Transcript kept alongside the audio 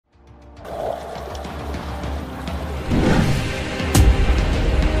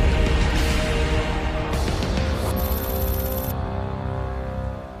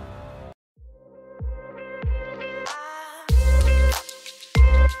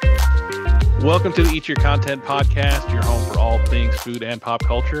Welcome to the Eat Your Content podcast, your home for all things food and pop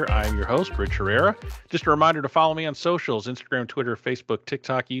culture. I'm your host, Rich Herrera. Just a reminder to follow me on socials, Instagram, Twitter, Facebook,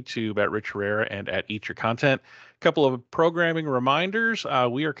 TikTok, YouTube at Rich Herrera and at Eat Your Content. A couple of programming reminders.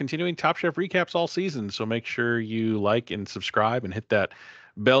 We are continuing Top Chef recaps all season, so make sure you like and subscribe and hit that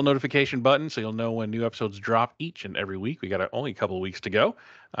bell notification button so you'll know when new episodes drop each and every week. We got only a couple of weeks to go,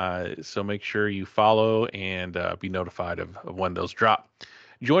 so make sure you follow and be notified of when those drop.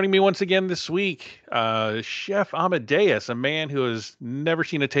 Joining me once again this week, Chef Amadeus, a man who has never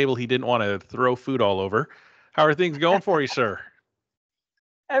seen a table he didn't want to throw food all over. How are things going for you, sir?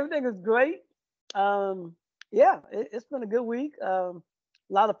 Everything is great. Yeah, it's been a good week. A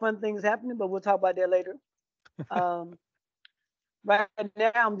lot of fun things happening, but we'll talk about that later. Um, right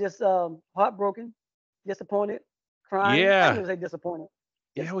now, I'm just heartbroken, disappointed, crying. I ain't Yeah, gonna say disappointed.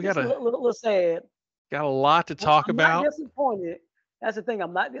 yeah, Just we just a little sad. got a lot to talk I'm not about. disappointed. That's the thing.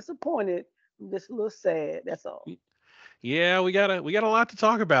 I'm not disappointed. I'm just a little sad. That's all. Yeah, we got a lot to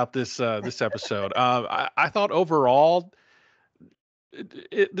talk about this episode. I thought overall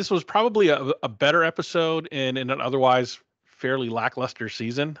this was probably a better episode in an otherwise fairly lackluster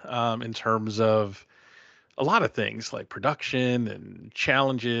season in terms of a lot of things like production and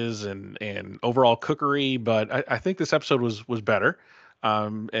challenges and overall cookery. But I think this episode was better.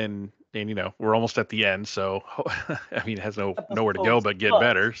 And we're almost at the end, so I mean it has nowhere to go Episodes but get plus.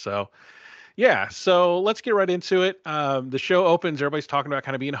 better. So yeah, so let's get right into it. The show opens, everybody's talking about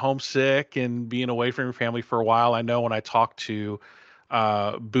kind of being homesick and being away from your family for a while. I know when I talked to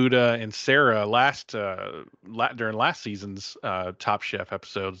Buddha and Sarah during last season's Top Chef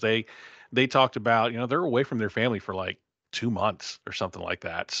episodes, they talked about they're away from their family for like 2 months or something like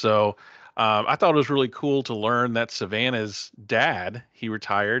that. So I thought it was really cool to learn that Savannah's dad, he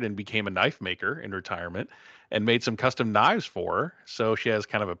retired and became a knife maker in retirement and made some custom knives for her. So she has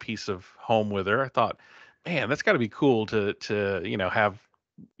kind of a piece of home with her. I thought, man, that's got to be cool to have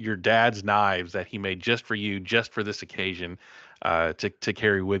your dad's knives that he made just for you, just for this occasion, to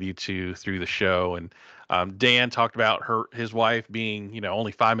carry with you through the show. And Dan talked about his wife being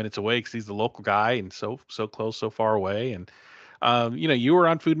only 5 minutes away because he's the local guy and so close, so far away. And you were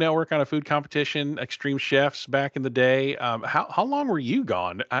on Food Network on a food competition, Extreme Chefs, back in the day. How long were you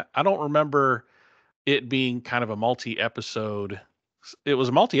gone? I don't remember it being kind of a multi-episode. It was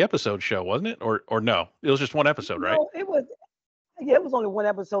a multi-episode show, wasn't it? Or no? It was just one episode, right? No, it was. Yeah, it was only one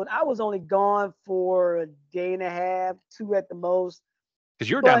episode. I was only gone for a day and a half, two at the most. Because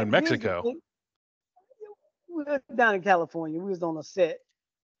you were down But in here's the Mexico. thing: we were down in California. We was on a set.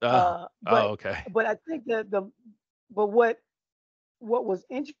 Oh, Uh, oh, but okay. but I think that the but what was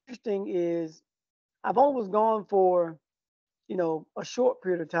interesting is I've always gone for a short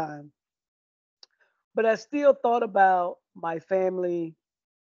period of time, but I still thought about my family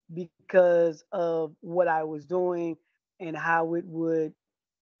because of what I was doing and how it would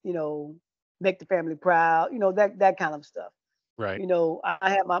you know make the family proud. That kind of stuff. Right. I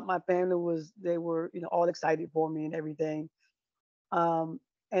had my family was they were all excited for me and everything. Um,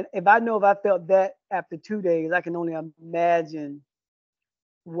 and if I felt that after 2 days, I can only imagine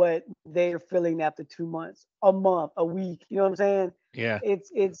what they're feeling after 2 months, a month, a week. You know what I'm saying? Yeah.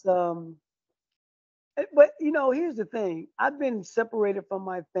 But here's the thing: I've been separated from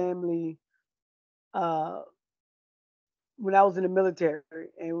my family uh, when I was in the military,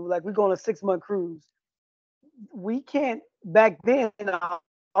 and we were like we go on a 6 month cruise. We can't back then.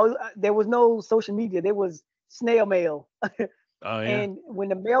 There was no social media. There was snail mail. Oh, yeah. And when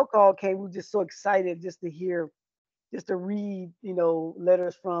the mail call came, we were just so excited just to hear, just to read,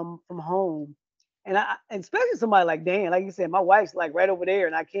 letters from home. And especially somebody like Dan, like you said, my wife's like right over there,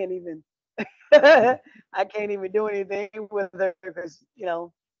 and I can't even, I can't even do anything with her because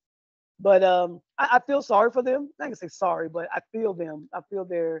But I feel sorry for them. Not gonna say sorry, but I feel them. I feel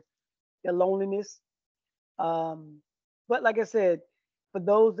their loneliness. Um, but like I said, for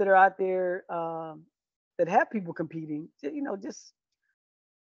those that are out there that have people competing, just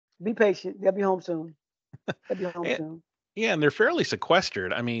be patient. They'll be home soon. They'll be home And, soon. yeah, and they're fairly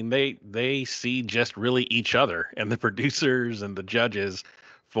sequestered. I mean, they see just really each other and the producers and the judges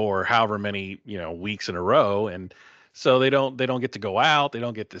for however many, weeks in a row. And so they don't get to go out, they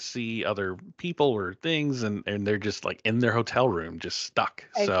don't get to see other people or things, and they're just like in their hotel room, just stuck.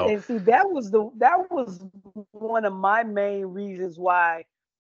 And So and see, that was one of my main reasons why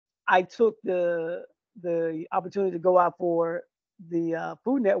I took the opportunity to go out for the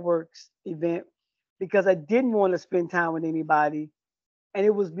Food Network's event because I didn't want to spend time with anybody, and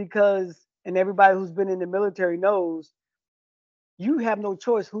it was because, and everybody who's been in the military knows, you have no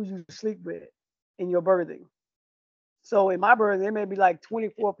choice who you sleep with in your berthing. So in my birthing, there may be like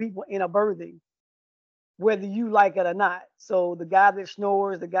 24 people in a birthing, whether you like it or not. So the guy that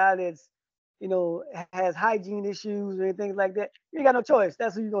snores, the guy that's, has hygiene issues or anything like that, you ain't got no choice.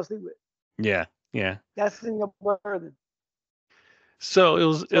 That's who you're gonna sleep with. Yeah. Yeah. That's in your birthing. So it So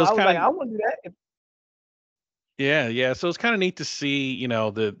was I was like, kind I of want to do that. yeah, yeah. So it's kind of neat to see,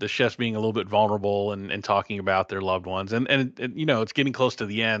 the chefs being a little bit vulnerable and talking about their loved ones, and it's getting close to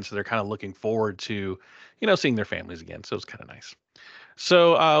the end, so they're kind of looking forward to, seeing their families again. So it's kind of nice.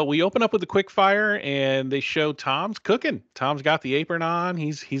 So we open up with a quick fire, and they show Tom's cooking. Tom's got the apron on.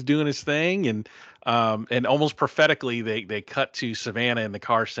 He's doing his thing, and almost prophetically, they cut to Savannah in the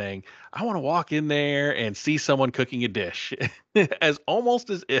car saying, "I want to walk in there and see someone cooking a dish," as almost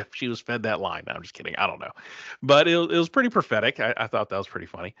as if she was fed that line. No, I'm just kidding. I don't know, but it was pretty prophetic. I thought that was pretty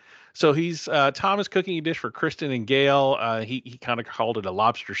funny. So Tom is cooking a dish for Kristen and Gail. He kind of called it a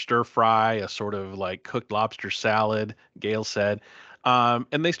lobster stir fry, a sort of like cooked lobster salad. Gail said.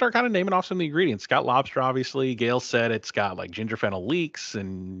 And they start kind of naming off some of the ingredients. It's got lobster, obviously. Gail said it's got like ginger fennel leeks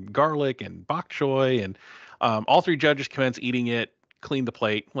and garlic and bok choy. And all three judges commence eating it, clean the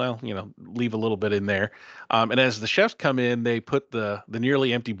plate. Well, leave a little bit in there. And as the chefs come in, they put the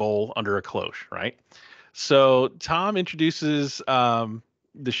nearly empty bowl under a cloche, right? So Tom introduces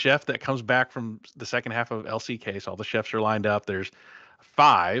the chef that comes back from the second half of LCK. So all the chefs are lined up. There's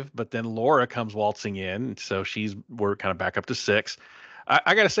five, but then Laura comes waltzing in. So we're kind of back up to six.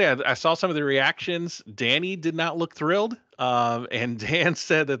 I got to say, I saw some of the reactions. Danny did not look thrilled. And Dan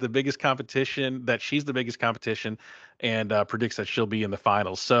said that she's the biggest competition, and predicts that she'll be in the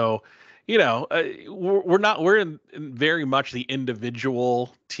finals. So, we're in very much the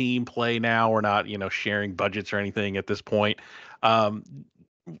individual team play now. We're not, sharing budgets or anything at this point. Um,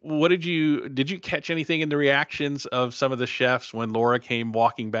 what did you catch anything in the reactions of some of the chefs when Laura came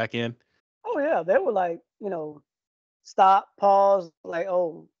walking back in? Oh yeah, they were like, stop, pause, like,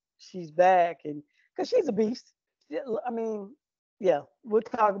 oh, she's back, and because she's a beast. Yeah, I mean, yeah, we'll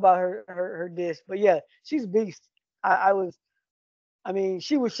talk about her dish, but yeah, she's a beast. I was, I mean,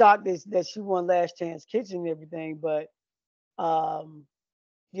 she was shocked that she won Last Chance Kitchen and everything, but um,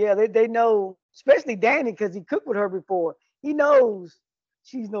 yeah, they know, especially Danny, because he cooked with her before. He knows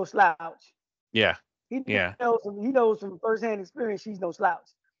she's no slouch. Yeah. He Yeah. knows from firsthand experience she's no slouch.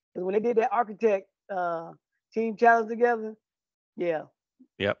 Because when they did that architect team challenge together, yeah,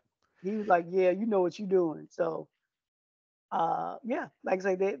 Yep. he was like, yeah, you know what you're doing. So yeah, like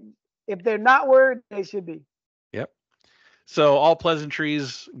I say, if they're not worried, they should be. Yep. So all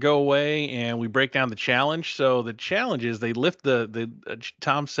pleasantries go away, and we break down the challenge. So the challenge is they lift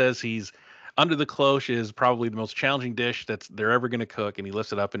Tom says he's under the cloche is probably the most challenging dish they're ever going to cook, and he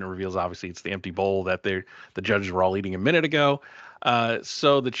lifts it up and it reveals obviously it's the empty bowl that the judges were all eating a minute ago.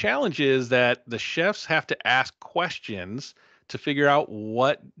 So the challenge is that the chefs have to ask questions to figure out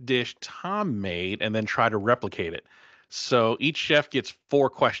what dish Tom made and then try to replicate it. So each chef gets four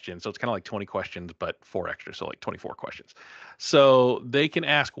questions. So it's kind of like 20 questions, but four extra. So like 24 questions. So they can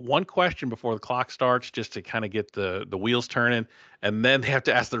ask one question before the clock starts just to kind of get the wheels turning. And then they have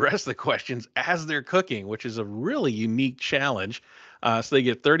to ask the rest of the questions as they're cooking, which is a really unique challenge. So they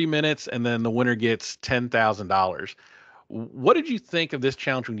get 30 minutes, and then the winner gets $10,000. What did you think of this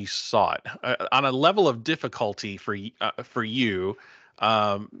challenge when you saw it? On a level of difficulty for you,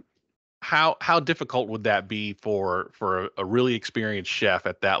 um, how difficult would that be for a really experienced chef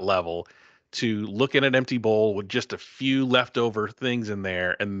at that level to look at an empty bowl with just a few leftover things in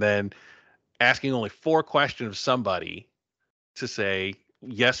there, and then asking only four questions of somebody to say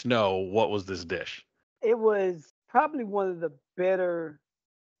yes, no, what was this dish? It was probably one of the better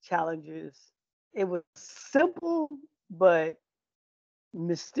challenges. It was simple but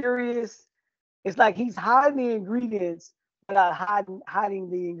mysterious. It's like he's hiding the ingredients without hiding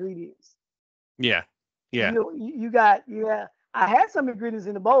the ingredients. Yeah, yeah, You got. I had some ingredients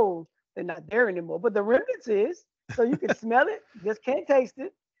in the bowl. They're not there anymore, but the remnants is. So you can smell it. Just can't taste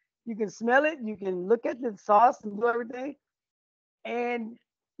it. You can smell it. You can look at the sauce and do everything, and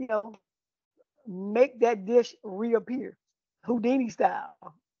you know make that dish reappear, Houdini style.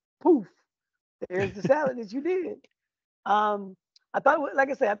 Poof! There's the salad that you did. Um, I thought, like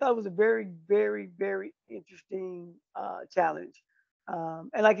I said, I thought it was a very, very, very interesting challenge. And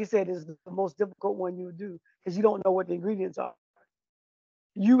like you said, it's the most difficult one you would do because you don't know what the ingredients are.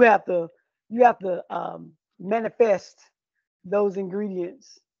 You have to, you have to manifest those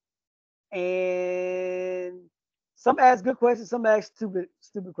ingredients, and some ask good questions, some ask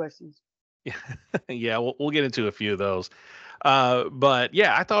stupid questions. yeah, yeah. We'll get into a few of those. But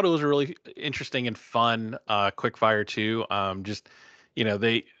yeah, I thought it was a really interesting and fun quick fire too. Just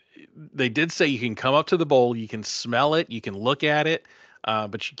they they did say you can come up to the bowl, you can smell it, you can look at it,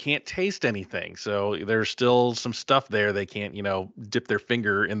 but you can't taste anything. So there's still some stuff there. They can't, dip their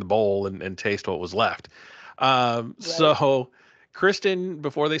finger in the bowl and taste what was left. Right. So Kristen,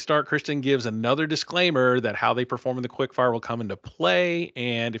 before they start, Kristen gives another disclaimer that how they perform in the quickfire will come into play,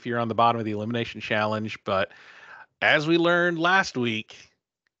 and if you're on the bottom of the elimination challenge. But as we learned last week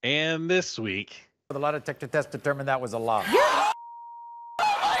and this week, The lie detector test determined that was a lie.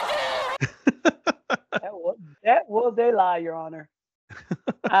 That was a lie, Your Honor.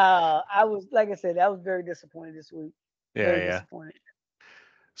 I was, like I said, I was very disappointed this week. yeah, Very yeah. disappointed.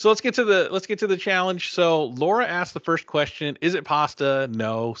 So let's get to the challenge. So Laura asked the first question: is it pasta?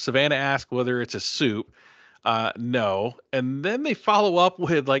 No. Savannah asked whether it's a soup. No. And then they follow up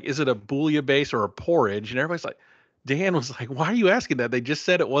with like, is it a bouillon base or a porridge? And everybody's like, Dan was like, why are you asking that? They just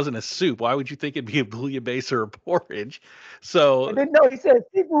said it wasn't a soup. Why would you think it'd be a bouillon base or a porridge? And So then no, he said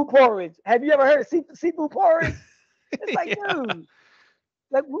seafood porridge. Have you ever heard of seafood porridge? It's like, yeah, dude,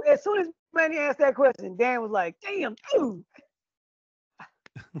 like as soon as Manny asked that question, Dan was like, damn, dude.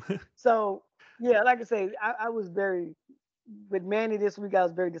 So yeah, like I say, I was very with Manny this week. I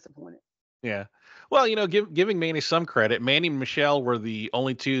was very disappointed. yeah. Well, giving Manny some credit, Manny and Michelle were the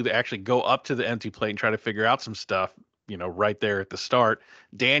only two that actually go up to the empty plate and try to figure out some stuff, right there at the start.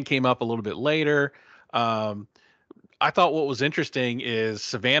 Dan came up a little bit later. Um, I thought what was interesting is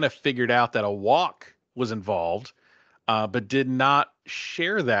Savannah figured out that a walk was involved, but did not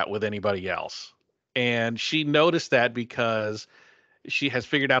share that with anybody else. And she noticed that because she has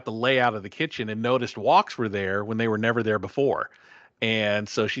figured out the layout of the kitchen and noticed walks were there when they were never there before. And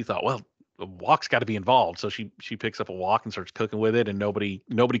so she thought, well, a walk's got to be involved. So she picks up a walk and starts cooking with it, and nobody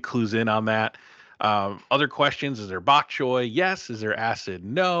clues in on that. Other questions: is there bok choy? Yes. Is there acid?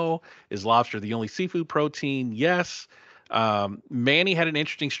 No. Is lobster the only seafood protein? Yes. Manny had an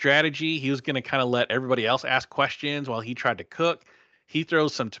interesting strategy. He was going to kind of let everybody else ask questions while he tried to cook. He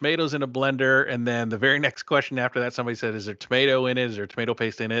throws some tomatoes in a blender, and then the very next question after that, somebody said, "Is there tomato in it? Is there tomato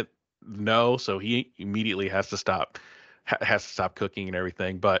paste in it?" No, so he immediately has to stop cooking and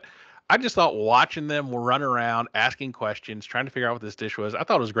everything. But I just thought watching them run around, asking questions, trying to figure out what this dish was, I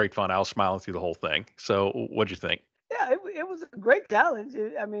thought it was great fun. I was smiling through the whole thing. So, what'd you think? Yeah, it was a great challenge.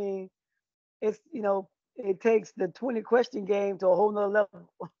 I mean, it's it takes the 20 question game to a whole nother level.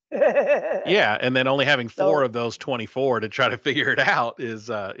 Yeah, and then only having four so of those 24 to try to figure it out is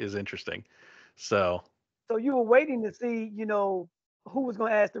interesting. So, so you were waiting to see, who was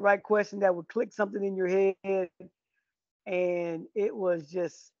going to ask the right question that would click something in your head, and it was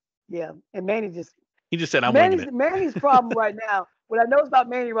just, yeah. And he just said, "I'm winging it." Manny's problem right now. What I know about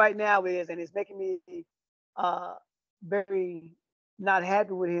Manny right now is, and it's making me uh very not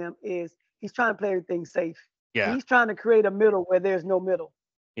happy with him, is he's trying to play everything safe. Yeah, He's trying to create a middle where there's no middle.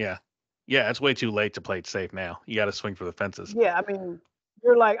 yeah, yeah. It's way too late to play it safe now. You got to swing for the fences. Yeah, I mean,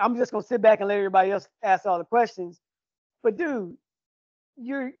 you're like, I'm just gonna sit back and let everybody else ask all the questions. But dude,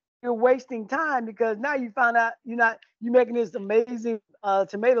 you're you're wasting time because now you find out you're making this amazing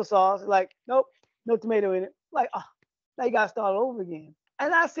tomato sauce. Like, nope, no tomato in it. Like, oh, now you gotta start over again.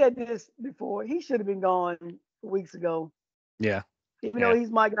 And I said this before, he should have been gone weeks ago. Yeah, Even though yeah. he's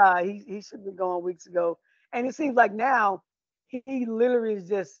my guy, he should have been gone weeks ago. And it seems like now he literally is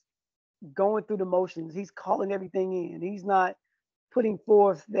just going through the motions. He's calling everything in. He's not putting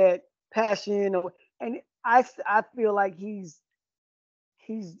forth that passion and I feel like he's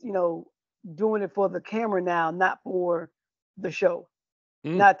doing it for the camera now, not for the show,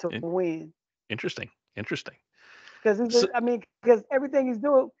 Mm, not to in- win. interesting. Interesting. Because So, I mean, because everything he's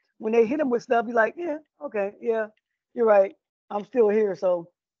doing when they hit him with stuff, he's like, yeah, okay, yeah, you're right. I'm still here, so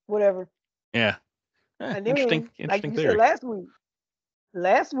whatever. yeah. And Interesting. then, like Interesting you said theory.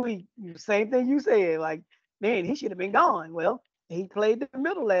 last week, same thing you said, like, man, he should have been gone. Well, he played the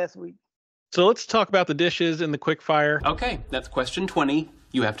middle last week. So let's talk about the dishes in the quick fire. Okay, that's question 20.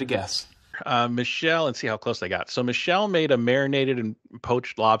 You have to guess. Michelle, and see how close they got. So Michelle made a marinated and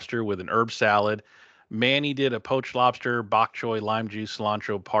poached lobster with an herb salad. Manny did a poached lobster, bok choy, lime juice,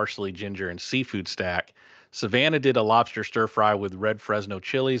 cilantro, parsley, ginger, and seafood stack. Savannah did a lobster stir fry with red Fresno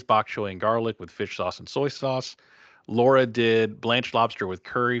chilies, bok choy, and garlic with fish sauce and soy sauce. Laura did blanched lobster with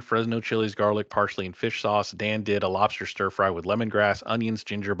curry, Fresno chilies, garlic, parsley, and fish sauce. Dan did a lobster stir fry with lemongrass, onions,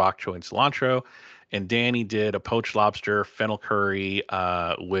 ginger, bok choy, and cilantro. And Danny did a poached lobster, fennel curry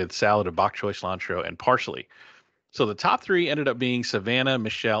with salad of bok choy, cilantro, and parsley. So the top three ended up being Savannah,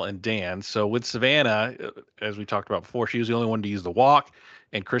 Michelle, and Dan. So with Savannah, as we talked about before, she was the only one to use the wok,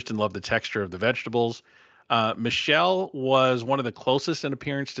 and Kristen loved the texture of the vegetables. Michelle was one of the closest in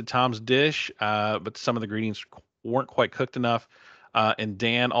appearance to Tom's dish, but some of the ingredients weren't quite cooked enough. And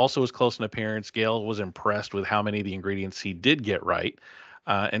Dan also was close in appearance. Gail was impressed with how many of the ingredients he did get right.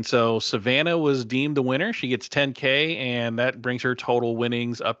 And so Savannah was deemed the winner. She gets 10K, and that brings her total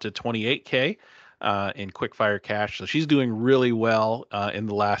winnings up to 28K in quickfire cash. So she's doing really well in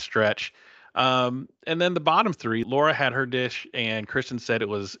the last stretch. And then the bottom three, Laura had her dish, and Kristen said it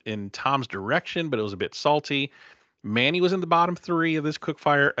was in Tom's direction, but it was a bit salty. Manny was in the bottom three of this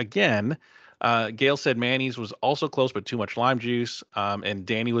quickfire again. Gail said Manny's was also close, but too much lime juice. And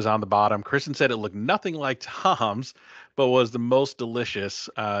Danny was on the bottom. Kristen said it looked nothing like Tom's, but was the most delicious.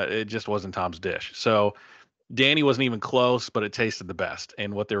 It just wasn't Tom's dish. So Danny wasn't even close, but it tasted the best.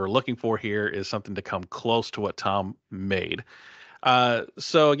 And what they were looking for here is something to come close to what Tom made.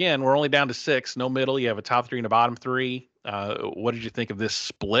 So again, we're only down to six, no middle. You have a top three and a bottom three. What did you think of this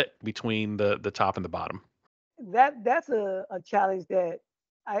split between the top and the bottom? That's a challenge that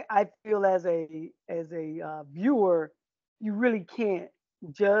I feel as a viewer, you really can't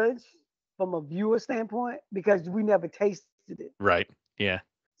judge from a viewer standpoint because we never tasted it. Right. Yeah.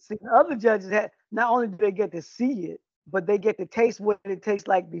 See, the other judges had not only do they get to see it, but they get to taste what it tastes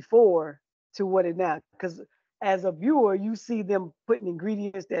like before to what it now. Because as a viewer, you see them putting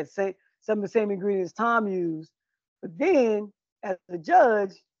ingredients that say some of the same ingredients Tom used, but then as a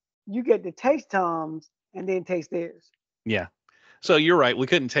judge, you get to taste Tom's and then taste theirs. Yeah. So you're right. We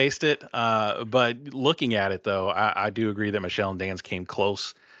couldn't taste it, but looking at it though, I do agree that Michelle and Dan's came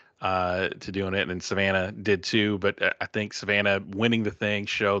close to doing it, and Savannah did too. But I think Savannah winning the thing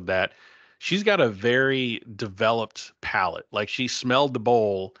showed that she's got a very developed palate. Like she smelled the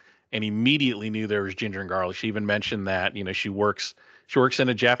bowl and immediately knew there was ginger and garlic. She even mentioned that she works in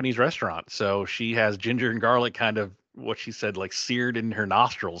a Japanese restaurant, so she has ginger and garlic kind of what she said like seared in her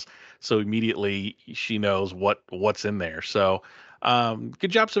nostrils. So immediately she knows what's in there. So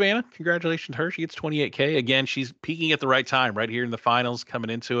good job, Savannah. Congratulations to her. She gets 28K. Again, she's peaking at the right time, right here in the finals, coming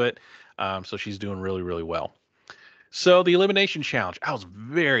into it. So she's doing really, really well. So the elimination challenge, I was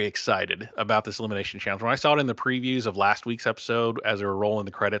very excited about this elimination challenge. When I saw it in the previews of last week's episode, as they were rolling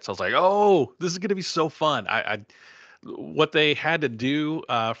the credits, I was like, "Oh, this is going to be so fun!" What they had to do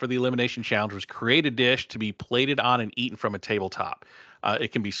for the elimination challenge was create a dish to be plated on and eaten from a tabletop.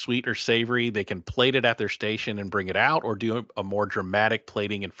 It can be sweet or savory. They can plate it at their station and bring it out, or do a more dramatic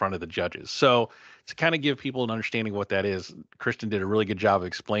plating in front of the judges. So to kind of give people an understanding of what that is, Kristen did a really good job of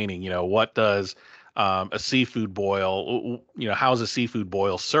explaining. What does a seafood boil? How is a seafood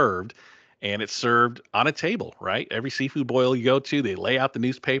boil served? And it's served on a table, right? Every seafood boil you go to, they lay out the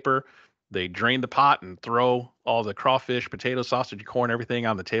newspaper, they drain the pot and throw all the crawfish, potato, sausage, corn, everything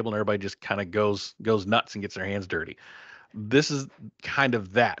on the table, and everybody just kind of goes nuts and gets their hands dirty. This is kind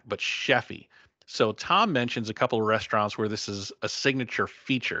of that, but chefy. So Tom mentions a couple of restaurants where this is a signature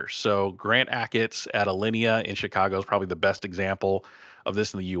feature. So Grant Achatz at Alinea in Chicago is probably the best example of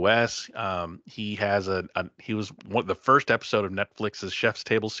this in the U.S. He was the first episode of Netflix's Chef's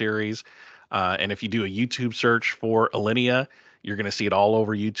Table series, and if you do a YouTube search for Alinea, you're going to see it all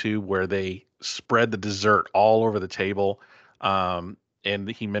over YouTube where they spread the dessert all over the table.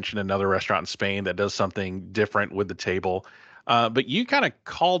 And he mentioned another restaurant in Spain that does something different with the table. But you kind of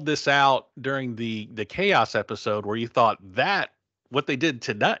called this out during the chaos episode where you thought that what they did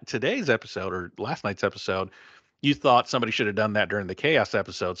today's episode or last night's episode, you thought somebody should have done that during the chaos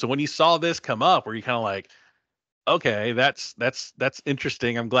episode. So when you saw this come up, were you kind of like, okay, that's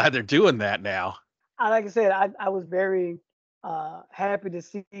interesting. I'm glad they're doing that now. Like I said, I was very happy to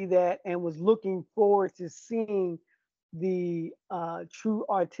see that and was looking forward to seeing the true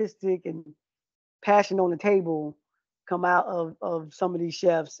artistic and passion on the table come out of some of these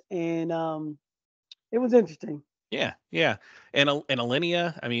chefs. And it was interesting. Yeah, yeah. And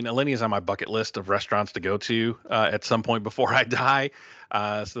Alinea, I mean, Alinea is on my bucket list of restaurants to go to at some point before I die.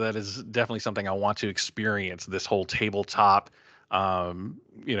 So that is definitely something I want to experience. This whole tabletop,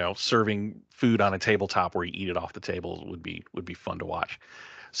 serving food on a tabletop where you eat it off the table would be fun to watch.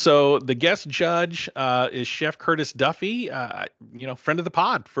 So the guest judge is Chef Curtis Duffy, friend of the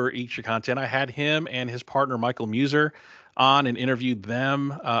pod for Eat Your Content. I had him and his partner Michael Muser on and interviewed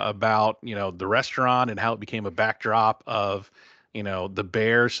them about the restaurant and how it became a backdrop of the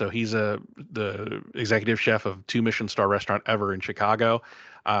Bears. So he's the executive chef of two Michelin star restaurant ever in Chicago.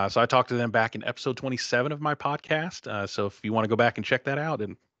 So I talked to them back in episode 27 of my podcast. So if you want to go back and check that out,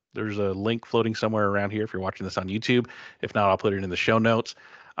 and there's a link floating somewhere around here if you're watching this on YouTube. If not, I'll put it in the show notes.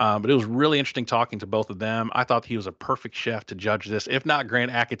 But it was really interesting talking to both of them. I thought he was a perfect chef to judge this. If not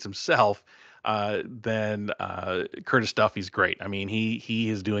Grant Achatz himself, then Curtis Duffy's great. I mean, he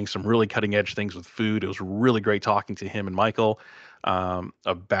is doing some really cutting edge things with food. It was really great talking to him and Michael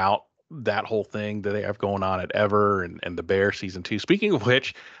about that whole thing that they have going on at Ever and The Bear season 2. Speaking of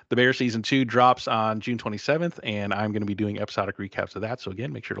which, The Bear season 2 drops on June 27th, and I'm going to be doing episodic recaps of that. So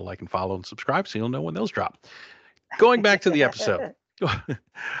again, make sure to like and follow and subscribe so you'll know when those drop. Going back to the episode.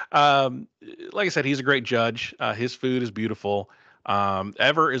 um, like I said, he's a great judge. His food is beautiful.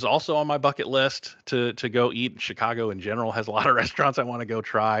 Ever is also on my bucket list to go eat. Chicago in general has a lot of restaurants I want to go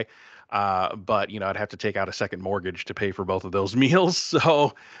try. But I'd have to take out a second mortgage to pay for both of those meals.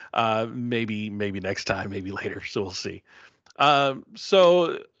 So maybe next time, maybe later. So we'll see.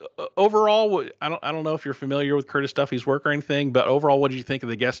 Overall, I don't know if you're familiar with Curtis Duffy's work or anything, but overall, what did you think of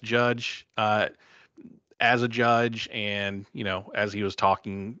the guest judge as a judge, and as he was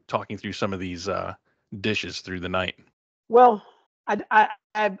talking through some of these dishes through the night? Well,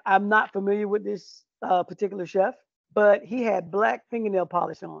 I'm not familiar with this particular chef, but he had black fingernail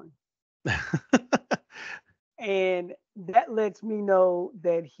polish on. And that lets me know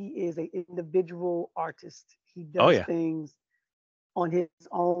that he is an individual artist. He Oh does yeah, things on his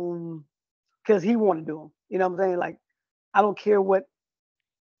own because he want to do them. You know what I'm saying? Like, I don't care what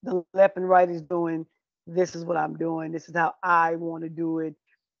the left and right is doing. This is what I'm doing. This is how I want to do it,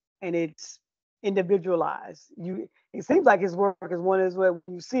 and it's individualized. It seems like his work is one of those where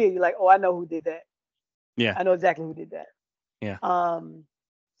when you see it, you're like, oh, I know who did that. yeah, I know exactly who did that. yeah,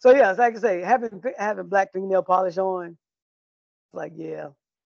 So yeah, it's like I say, having black fingernail polish on, like yeah,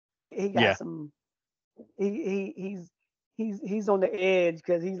 he got yeah, some. He's on the edge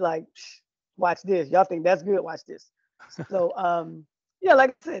because he's like, watch this. Y'all think that's good? Watch this. So yeah,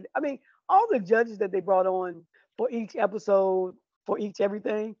 like I said, I mean, all the judges that they brought on for each episode, for each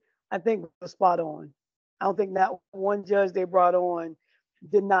everything, I think was spot on. I don't think not one judge they brought on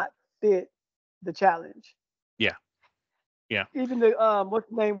did not fit the challenge. yeah, yeah, Even the what's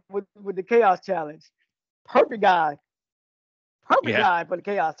the name with the chaos challenge? Perfect guy. Perfect yeah. guy for the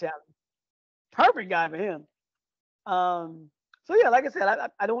chaos challenge. Perfect guy for him. So yeah, like I said,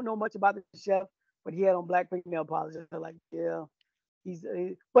 I don't know much about the chef, but he had on black fingernail polish. I feel like yeah,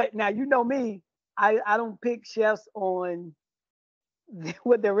 but now you know me, I don't pick chefs on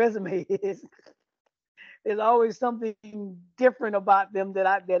what their resume is. There's always something different about them that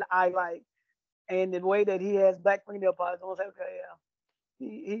I like, and the way that he has black fingernail polish, I was like, okay,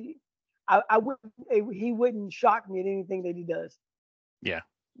 yeah, I wouldn't he wouldn't shock me at anything that he does. Yeah.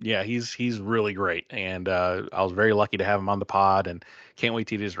 Yeah, he's really great, and I was very lucky to have him on the pod, and can't wait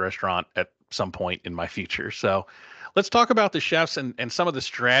to eat his restaurant at some point in my future. So, let's talk about the chefs and some of the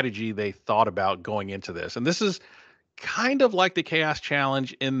strategy they thought about going into this. And this is kind of like the Chaos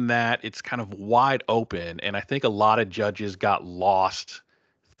Challenge in that it's kind of wide open, and I think a lot of judges got lost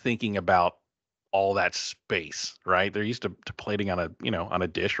thinking about all that space, right? They're used to plating on a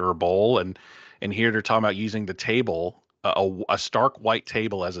dish or a bowl, and here they're talking about using the table, a stark white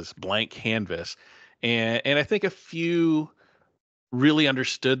table as this blank canvas, and I think a few really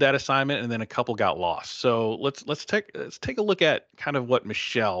understood that assignment, and then a couple got lost. So let's take a look at kind of what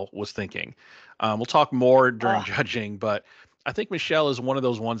Michelle was thinking. We'll talk more during Uh, judging, but I think Michelle is one of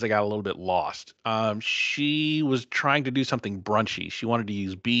those ones that got a little bit lost. She was trying to do something brunchy. She wanted to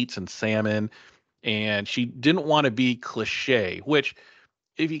use beets and salmon, and she didn't want to be cliche. Which,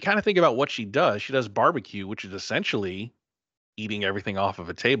 if you kind of think about what she does barbecue, which is essentially eating everything off of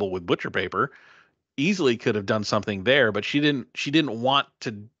a table with butcher paper. Easily could have done something there, but she didn't want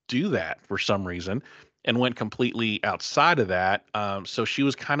to do that for some reason, and went completely outside of that. So she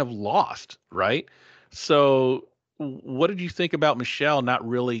was kind of lost, right? So what did you think about Michelle not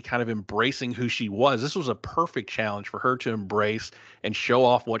really kind of embracing who she was? This was a perfect challenge for her to embrace and show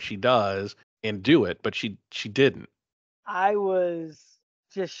off what she does and do it, but she didn't. I was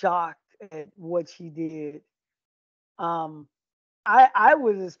just shocked at what she did. Um, I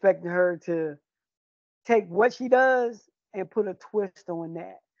was expecting her to take what she does and put a twist on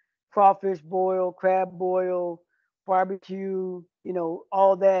that. Crawfish boil, crab boil, barbecue,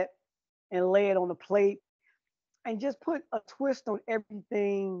 all that, and lay it on a plate and just put a twist on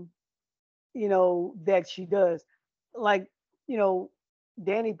everything, that she does. Like, you know,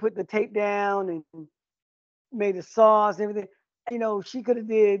 Danny put the tape down and made the sauce and everything. She could have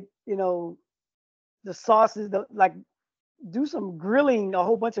did, the sauces, like do some grilling, a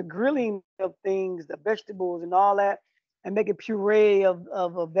whole bunch of grilling of things, the vegetables and all that, and make a puree of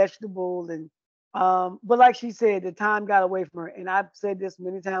a vegetable. And but like she said, the time got away from her. And I've said this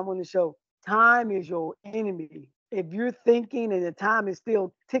many times on the show. Time is your enemy. If you're thinking and the time is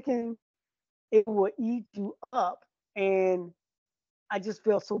still ticking, it will eat you up. And I just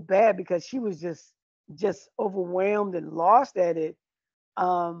felt so bad because she was just overwhelmed and lost at it.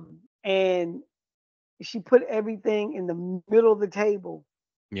 And she put everything in the middle of the table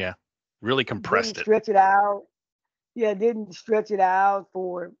Yeah. Really didn't compressed it. stretch it out. Yeah, didn't stretch it out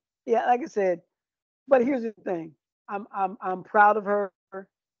for, yeah, like I said. But here's the thing. I'm proud of her,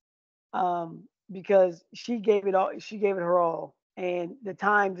 because she gave it all. She gave it her all, and the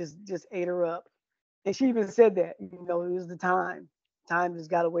time just ate her up. And she even said that, it was the time. Time just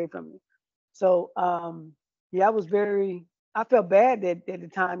got away from me. So yeah, I felt bad that the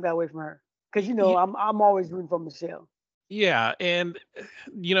time got away from her, because I'm always rooting for Michelle. Yeah, and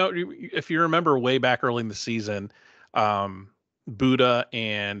if you remember way back early in the season, um, Buddha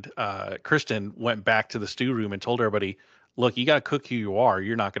and Kristen went back to the stew room and told everybody, "Look, you got to cook who you are.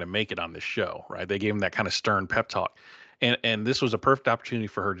 You're not going to make it on this show." Right? They gave him that kind of stern pep talk, and this was a perfect opportunity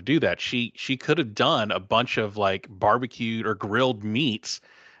for her to do that. She could have done a bunch of like barbecued or grilled meats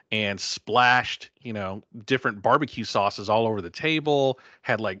and splashed, different barbecue sauces all over the table,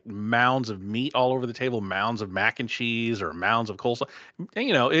 had like mounds of meat all over the table, mounds of mac and cheese or mounds of coleslaw.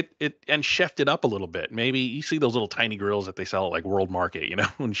 And, it and chefed it up a little bit. Maybe you see those little tiny grills that they sell at like World Market,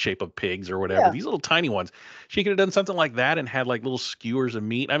 in shape of pigs or whatever. Yeah. These little tiny ones. She could have done something like that and had like little skewers of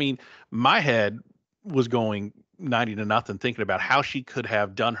meat. I mean, my head was going 90 to nothing thinking about how she could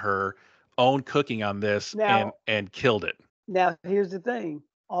have done her own cooking on this and Now, killed it. now here's the thing.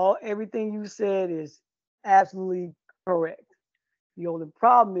 Everything you said is absolutely correct. The only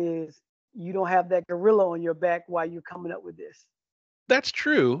problem is you don't have that gorilla on your back while you're coming up with this. That's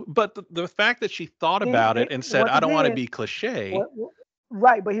true, but the fact that she thought about it and said, Once "I don't wanna again, be cliche."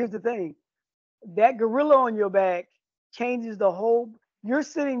 right, but here's the thing. That gorilla on your back changes the whole. You're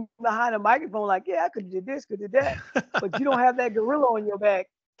sitting behind a microphone like, yeah, I could have did this, could have did that, but you don't have that gorilla on your back,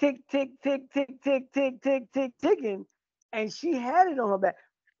 tick, tick, tick, tick, tick, tick, tick, tick, ticking, and she had it on her back.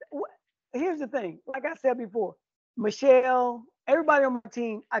 Here's the thing, like I said before, Michelle, everybody on my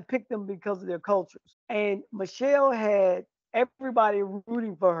team, I picked them because of their cultures, and Michelle had everybody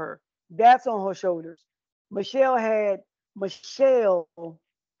rooting for her. That's on her shoulders. Michelle had Michelle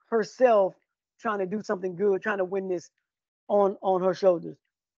herself trying to do something good, trying to win this on her shoulders.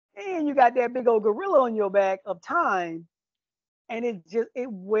 And you got that big old gorilla on your back of time, and it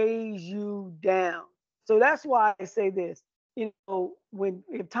weighs you down. So that's why I say this. When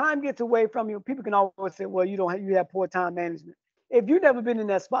if time gets away from you, people can always say, "Well, you have poor time management." If you've never been in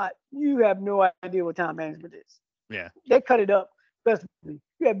that spot, you have no idea what time management is. Yeah. They cut it up. Trust me,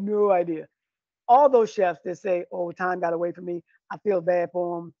 you have no idea. All those chefs that say, "Oh, time got away from me," I feel bad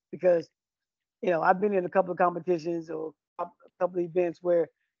for them because I've been in a couple of competitions or a couple of events where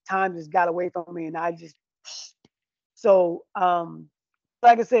time just got away from me, and I just so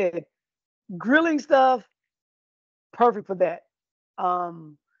like I said, grilling stuff perfect for that.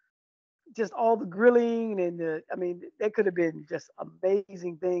 Um, just all the grilling and I mean, they could have been just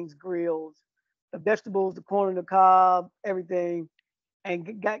amazing things grilled. The vegetables, the corn on the cob, everything,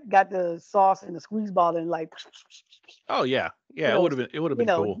 and got the sauce in the squeeze bottle and like, Oh, yeah. you Yeah, know, it would have been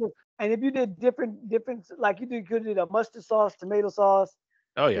cool. and if you did different, like you could do a mustard sauce, tomato sauce,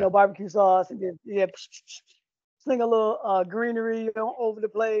 Oh, yeah. barbecue sauce, and then sling a little greenery, over the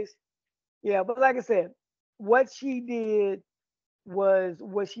place. Yeah, but like I said, what she did was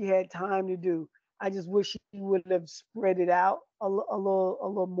what she had time to do. I just wish she would have spread it out a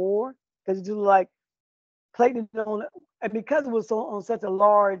little more because it just like plating it on, and because it was on such a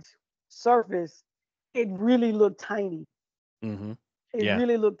large surface, it really looked tiny. Mhm. It Yeah.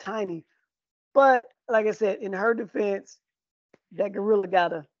 really looked tiny. But like I said, in her defense, that gorilla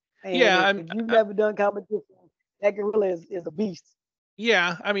got her. And Yeah, if you've never done competition, that gorilla is a beast.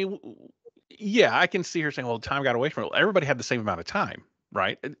 yeah, I mean, yeah, I can see her saying, "Well, time got away from it." Everybody had the same amount of time,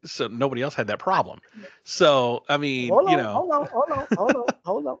 right? So nobody else had that I, problem. So, I mean, hold on, hold on, hold on, hold on,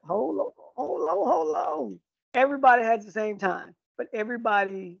 hold on, hold on, hold on, hold on. Everybody has the same time, but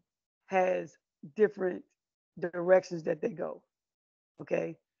everybody has different directions that they go.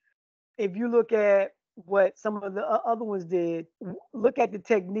 Okay. If you look at what some of the other ones did, look at the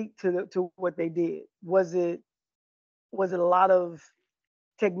technique to what they did. Was it a lot of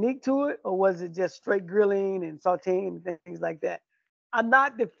technique to it, or was it just straight grilling and sauteing and things like that? I'm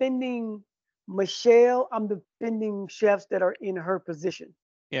not defending Michelle. I'm defending chefs that are in her position.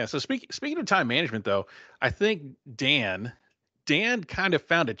 yeah, so speaking of time management though, I think Dan kind of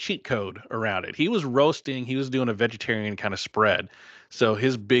found a cheat code around it. He was roasting, he was doing a vegetarian kind of spread. So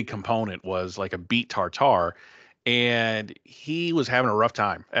his big component was like a beet tartare. And he was having a rough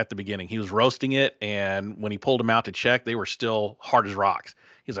time at the beginning. He was roasting it. And when he pulled them out to check, they were still hard as rocks.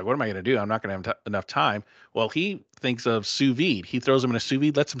 He's like, what am I going to do? I'm not going to have enough time. Well, he thinks of sous vide. He throws them in a sous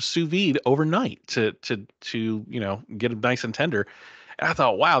vide, lets them sous vide overnight to get them nice and tender. And I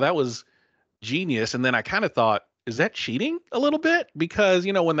thought, wow, that was genius. And then I kind of thought, is that cheating a little bit? Because,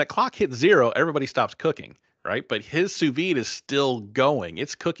 when that clock hits 0, everybody stops cooking, right? But his sous vide is still going.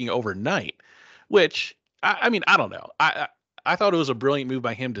 It's cooking overnight, which I mean, I don't know. I thought it was a brilliant move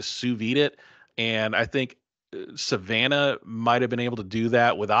by him to sous vide it, and I think Savannah might have been able to do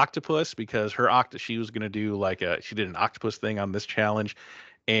that with octopus because she was going to do she did an octopus thing on this challenge,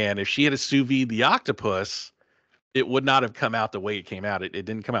 and if she had a sous vide the octopus, it would not have come out the way it came out. It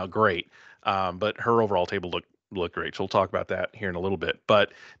didn't come out great, but her overall table looked great. So we'll talk about that here in a little bit.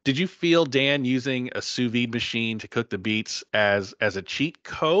 But did you feel Dan using a sous vide machine to cook the beets as a cheat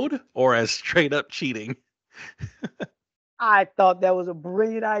code or as straight up cheating? I thought that was a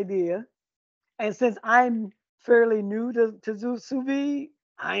brilliant idea. And since I'm fairly new to sous vide,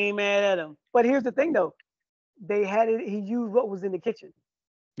 I ain't mad at him. But here's the thing though. He used what was in the kitchen.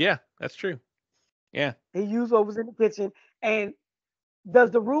 Yeah, that's true. Yeah. He used what was in the kitchen. And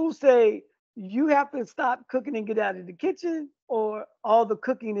does the rule say you have to stop cooking and get out of the kitchen, or all the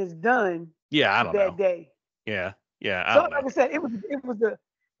cooking is done Yeah, I don't that know. day? Yeah. Yeah, I So don't like know. I said, it was the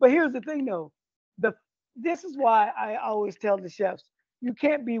but here's the thing though. The This is why I always tell the chefs, you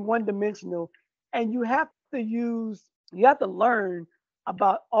can't be one dimensional, and you have to learn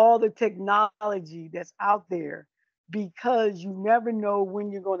about all the technology that's out there, because you never know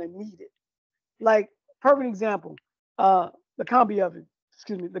when you're going to need it. Like, perfect example, the combi oven.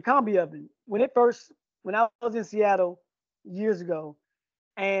 Excuse me, the combi oven. When I was in Seattle years ago,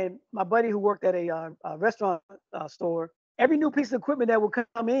 and my buddy who worked at a restaurant store, every new piece of equipment that would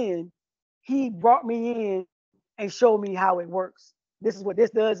come in, he brought me in and showed me how it works. This is what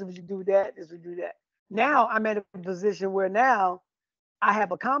this does. If you do that, this would do that. Now I'm at a position where now I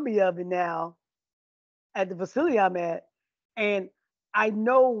have a combi oven now at the facility I'm at, and I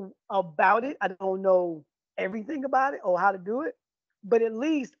know about it. I don't know everything about it or how to do it, but at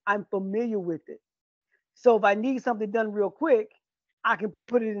least I'm familiar with it. So if I need something done real quick, I can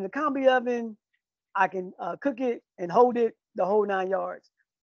put it in the combi oven. I can cook it and hold it the whole 9 yards.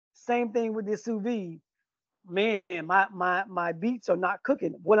 Same thing with this sous vide. Man, my beets are not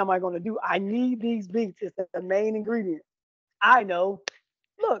cooking. What am I going to do? I need these beets. It's the main ingredient. I know.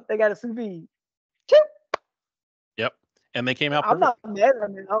 Look, they got a sous vide. Yep. And they came out I'm perfect. not mad at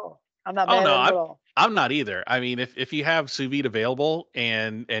them at all. I'm not Oh mad no, at them at all. I'm not either. I mean, if you have sous vide available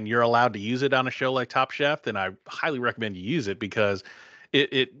and you're allowed to use it on a show like Top Chef, then I highly recommend you use it because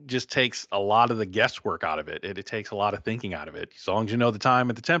it just takes a lot of the guesswork out of it. It takes a lot of thinking out of it. As long as you know the time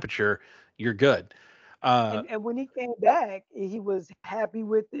and the temperature, you're good. And when he came back, he was happy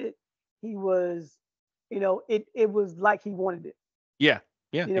with it. He was, it was like he wanted it. Yeah,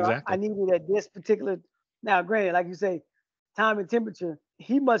 yeah, I exactly. needed at this particular. Now, granted, like you say, time and temperature.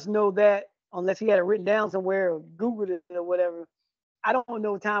 He must know that unless he had it written down somewhere or Googled it or whatever. I don't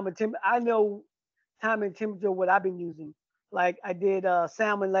know time and temp. I know time and temperature what I've been using. Like I did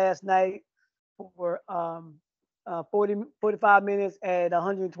salmon last night for 45 minutes at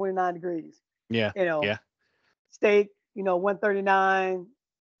 129 degrees. Yeah, You know, yeah, steak, 139,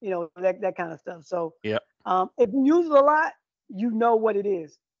 that kind of stuff. So yeah, if you use it a lot, you know what it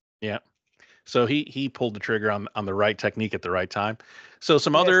is. yeah. So he pulled the trigger on the right technique at the right time. So Yes.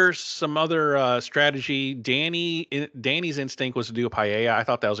 some other strategy. Danny's instinct was to do a paella. I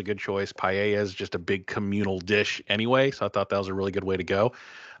thought that was a good choice. Paella is just a big communal dish anyway, so I thought that was a really good way to go.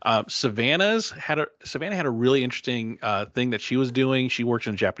 Savannah had a really interesting thing that she was doing. She worked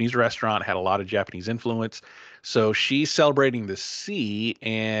in a Japanese restaurant, had a lot of Japanese influence. So she's celebrating the sea,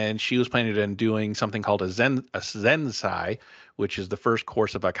 and she was planning on doing something called a zensai, which is the first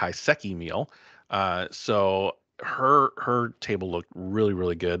course of a kaiseki meal. So her table looked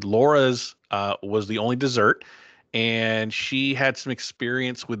really good. Laura's was the only dessert, and she had some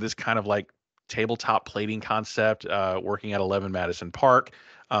experience with this kind of like tabletop plating concept, working at 11 Madison Park.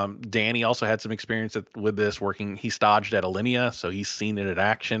 Danny also had some experience with this working. He staged at Alinea, so he's seen it in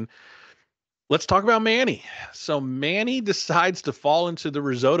action. Let's talk about Manny. So Manny decides to fall into the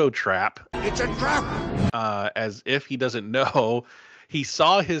risotto trap. It's a trap. As if he doesn't know, he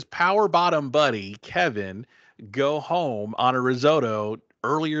saw his power bottom buddy Kevin go home on a risotto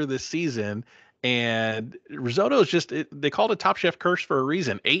earlier this season, and risotto is they called it Top Chef curse for a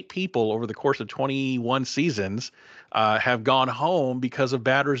reason. 8 people over the course of 21 seasons have gone home because of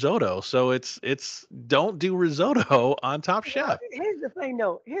bad risotto. So it's don't do risotto on Top Well, Chef. here's the thing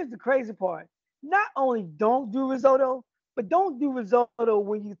though. Here's the crazy part. Not only don't do risotto, but don't do risotto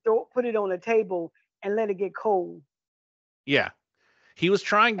when you put it on a table and let it get cold. Yeah, he was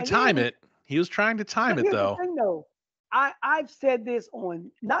trying to And time then it. He was trying to time it here's the though. thing though. I've said this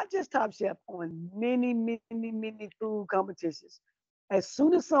on not just Top Chef, on many food competitions. As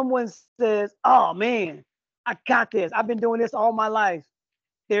soon as someone says, "Oh man, I got this. I've been doing this all my life.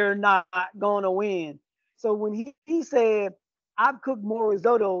 They're not going to win. So when he said, I've cooked more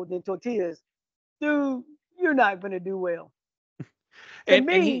risotto than tortillas, dude, you're not going to do well. To And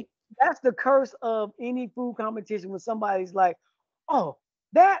me, he that's the curse of any food competition when somebody's like, oh,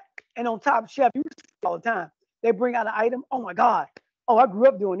 that, and on Top Chef, you see it all the time. They bring out an item. Oh my God. Oh, I grew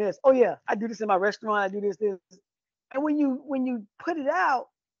up doing this. Oh yeah, I do this in my restaurant. I do this. And when you put it out,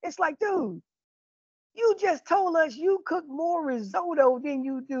 it's like, dude, you just told us you cook more risotto than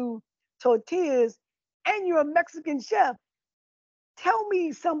you do tortillas, and you're a Mexican chef. Tell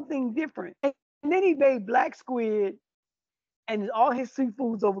me something different. And then he made black squid, and all his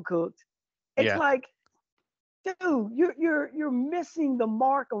seafood's overcooked. It's yeah. like, dude, you're missing the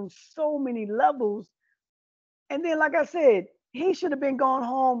mark on so many levels. And then, like I said, he should have been gone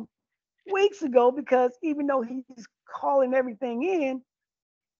home weeks ago because even though he's calling everything in,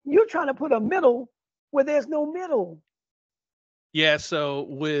 you're trying to put a middle where there's no middle. Yeah, so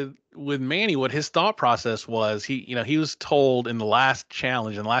with Manny, what his thought process was, he was told in the last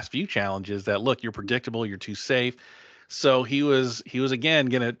challenge, in the last few challenges, that look, you're predictable, you're too safe. So he was again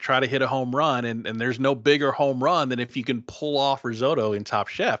gonna try to hit a home run, and there's no bigger home run than if you can pull off risotto in Top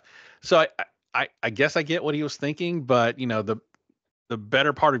Chef. So I guess I get what he was thinking, but the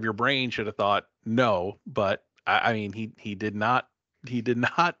better part of your brain should have thought no, but I mean he did not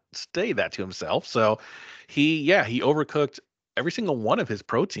say that to himself. So he overcooked every single one of his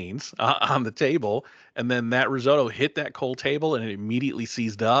proteins on the table, and then that risotto hit that cold table and it immediately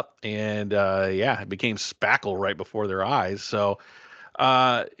seized up, and it became spackle right before their eyes. So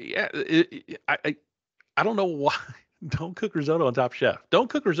I don't know why. Don't cook risotto on Top Chef. Don't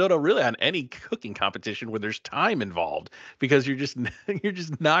cook risotto really on any cooking competition where there's time involved, because you're just you're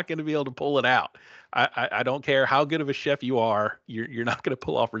just not going to be able to pull it out. I don't care how good of a chef you are, you're not going to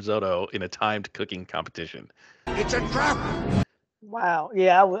pull off risotto in a timed cooking competition. Wow.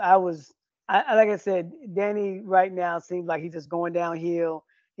 Yeah, like I said, Danny right now seems like he's just going downhill.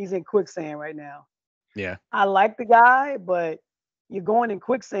 He's in quicksand right now. Yeah. I like the guy, but you're going in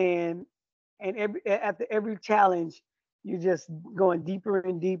quicksand, and after every challenge, you're just going deeper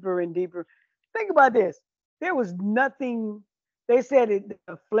and deeper and deeper. Think about this. There was nothing. They said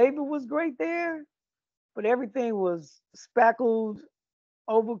the flavor was great there, but everything was spackled,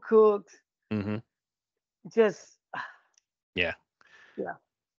 overcooked. Hmm. Just Yeah. yeah.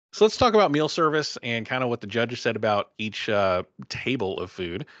 So let's talk about meal service and kind of what the judges said about each table of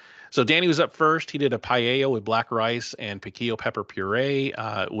food. So Danny was up first. He did a paella with black rice and piquillo pepper puree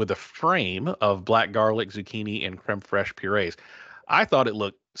with a frame of black garlic, zucchini, and creme fraiche purees. I thought it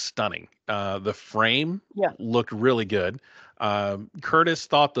looked stunning. The frame Yeah. looked really good. Curtis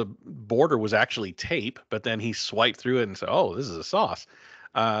thought the border was actually tape, but then he swiped through it and said, "Oh, this is a sauce."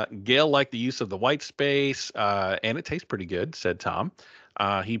 Gail liked the use of the white space, and it tastes pretty good, said Tom.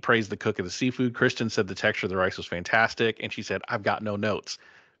 He praised the cook of the seafood. Kristen said the texture of the rice was fantastic, and she said, "I've got no notes."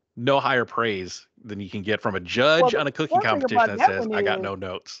 No higher praise than you can get from a Well, judge the on a cooking fun thing competition about that that says, one "I got is, no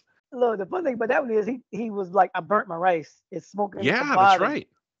notes." look, the fun thing about that one is he was like, I burnt my rice. It's smoking at the Yeah, that's bottom. right.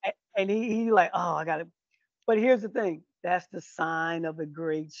 And he like, oh, I got it. But here's the thing. That's the sign of a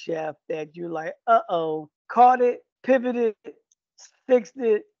great chef that you're like, uh-oh, caught it, pivoted, fixed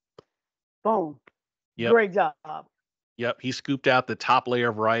it, boom. Yep. Great job. Yep. He scooped out the top layer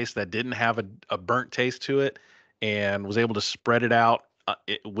of rice that didn't have a burnt taste to it, and was able to spread it out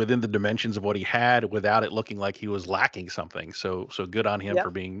within the dimensions of what he had without it looking like he was lacking something. So good on him Yep.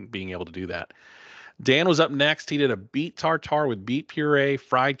 for being able to do that. Dan was up next. He did a beet tartare with beet puree,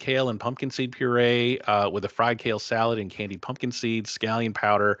 fried kale, and pumpkin seed puree with a fried kale salad and candied pumpkin seeds, scallion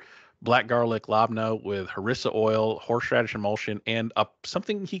powder, black garlic labna with harissa oil, horseradish emulsion, and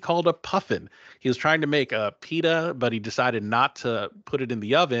something he called a puffin. He was trying to make a pita, but he decided not to put it in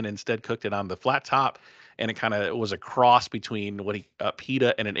the oven. Instead, cooked it on the flat top, and it kind of was a cross between what a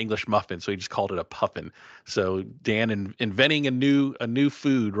pita and an English muffin. So he just called it a puffin. So Dan inventing a new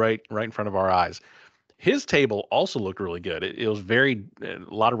food right in front of our eyes. His table also looked really good. It was a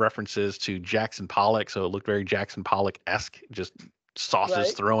lot of references to Jackson Pollock, so it looked very Jackson Pollock-esque, just sauces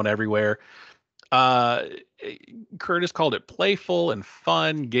Right. thrown everywhere. Uh, eh, Curtis called it playful and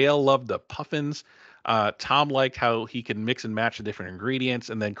fun. Gail loved the puffins. Tom liked how he could mix and match the different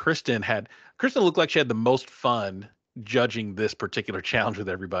ingredients, and then Kristen looked like she had the most fun judging this particular challenge with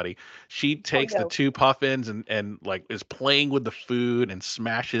everybody. She Oh takes the yeah. two puffins and like is playing with the food and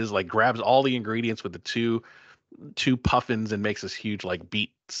smashes, like grabs all the ingredients with the two puffins and makes this huge like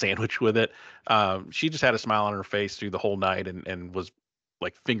beet sandwich with it. She just had a smile on her face through the whole night, and was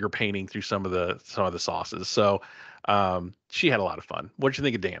like finger painting through some of the sauces. So she had a lot of fun. What did you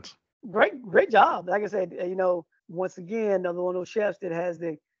think of Dan's? great job. Like I said, once again, another one of those chefs that has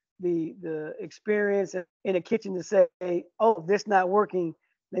the experience in the kitchen to say, oh, this not working,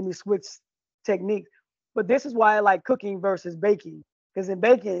 let me switch techniques. But this is why I like cooking versus baking, because in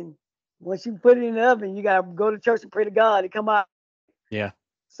baking, once you put it in the oven, you gotta go to church and pray to God to come out. Yeah.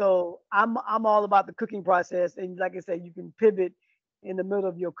 So I'm all about the cooking process, and like I said, you can pivot in the middle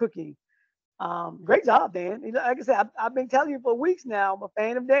of your cooking. Great job, Dan. Like I said, I've been telling you for weeks now. I'm a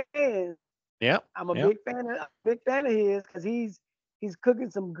fan of Dan. Yep. I'm a Yep. big fan of his because he's cooking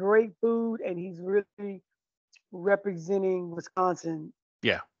some great food and he's really representing Wisconsin.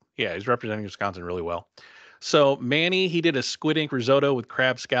 Yeah. Yeah. He's representing Wisconsin really well. So Manny, he did a squid ink risotto with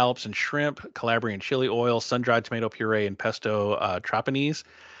crab scallops and shrimp, Calabrian chili oil, sun-dried tomato puree, and pesto trapanese.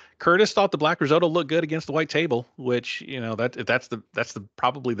 Curtis thought the black risotto looked good against the white table, which that's the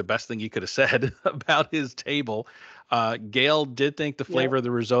probably the best thing you could have said about his table. Gail did think the Yep. flavor of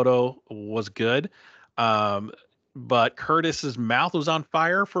the risotto was good, um, but Curtis's mouth was on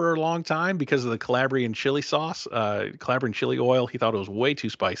fire for a long time because of the Calabrian chili sauce, Calabrian chili oil. He thought it was way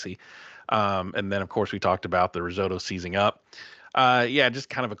too spicy, and then of course we talked about the risotto seizing up. Yeah, just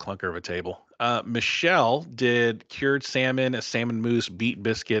kind of a clunker of a table. Michelle did cured salmon, a salmon mousse, beet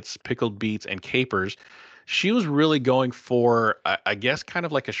biscuits, pickled beets, and capers. She was really going for, I guess, kind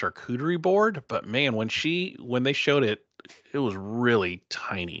of like a charcuterie board. But man, when they showed it, it was really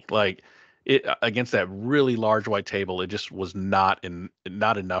tiny. Like it against that really large white table, it just was not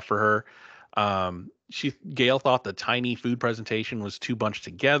enough for her. Gail thought the tiny food presentation was too bunched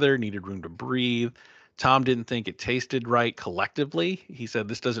together, needed room to breathe. Tom didn't think it tasted right collectively. He said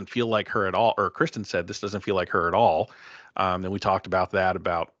this doesn't feel like her at all, or Kristen said this doesn't feel like her at all. And we talked about that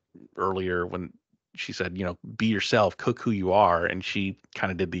about earlier when she said, be yourself, cook who you are, and she kind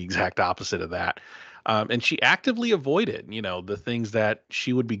of did the exact opposite of that. And she actively avoided, the things that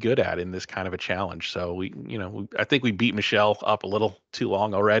she would be good at in this kind of a challenge. So I think we beat Michelle up a little too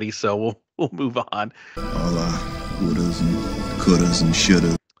long already. So we'll move on. All our wouldas and couldas and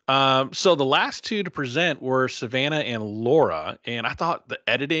shouldas. So the last two to present were Savannah and Laura, and I thought the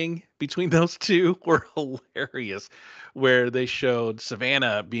editing between those two were hilarious, where they showed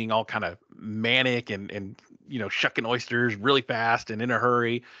Savannah being all kind of manic and shucking oysters really fast and in a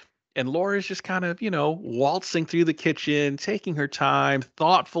hurry, and Laura's just kind of, waltzing through the kitchen, taking her time,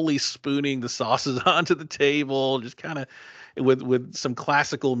 thoughtfully spooning the sauces onto the table, just kind of with some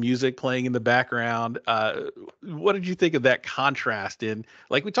classical music playing in the background. What did you think of that contrast? In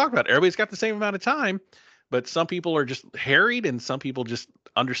like we talked about, everybody's got the same amount of time, but some people are just harried, and some people just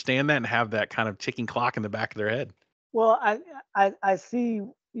understand that and have that kind of ticking clock in the back of their head. Well, I see,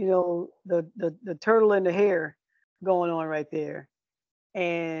 the turtle in the hair going on right there.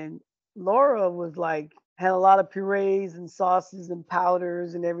 And Laura was like had a lot of purees and sauces and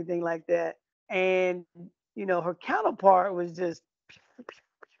powders and everything like that. And her counterpart was just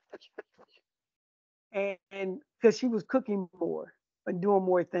and because she was cooking more and doing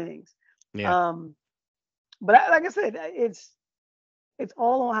more things. Yeah, Um, but like I said, it's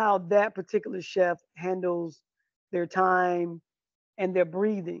all on how that particular chef handles their time and their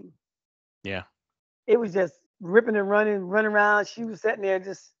breathing. yeah, It was just ripping and running around. She was sitting there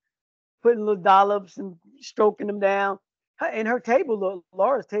just putting little dollops and stroking them down. And her table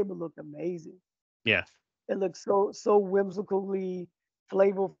Laura's table looked amazing. yeah. It looked so whimsically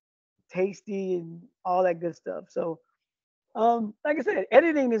flavorful, tasty, and all that good stuff. So, like I said,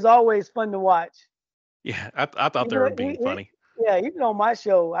 editing is always fun to watch. Yeah, I thought they Even were being funny. yeah, even on my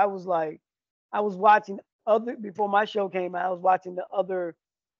show, I was watching other before my show came out. I was watching the other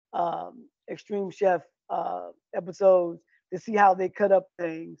Extreme Chef episodes to see how they cut up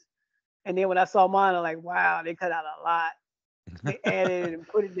things. And then when I saw mine, I'm like, wow, they cut out a lot. They added and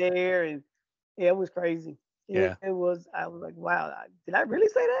put it there, and yeah, it was crazy. Yeah. It was. I was like, wow, did I really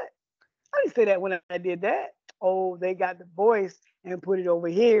say that? I didn't say that when I did that. Oh, they got the voice and put it over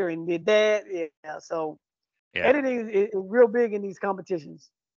here and did that. Yeah. So Yeah. editing is real big in these competitions.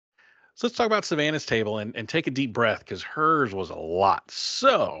 So let's talk about Savannah's table and take a deep breath because hers was a lot.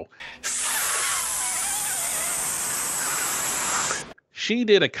 So she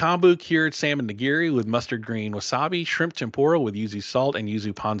did a kombu cured salmon nigiri with mustard green wasabi, shrimp tempura with yuzu salt and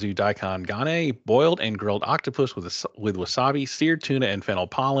yuzu ponzu daikon gane, boiled and grilled octopus with wasabi, seared tuna and fennel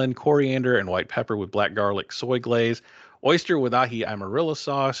pollen, coriander and white pepper with black garlic soy glaze, oyster with ahi amarilla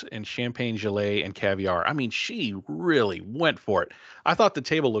sauce, and champagne gelée and caviar. I mean, she really went for it. I thought the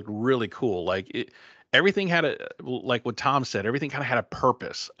table looked really cool. Everything had like what Tom said, everything kind of had a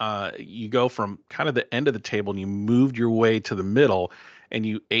purpose. You go from kind of the end of the table and you moved your way to the middle and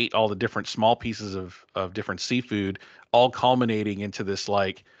you ate all the different small pieces of different seafood, all culminating into this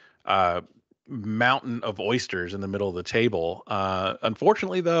like uh, mountain of oysters in the middle of the table.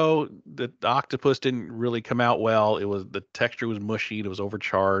 Unfortunately, though, the octopus didn't really come out well. The texture was mushy. It was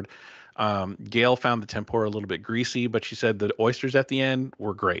overcharred. Gail found the tempura a little bit greasy, but she said the oysters at the end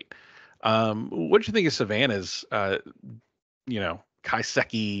were great. What do you think of Savannah's,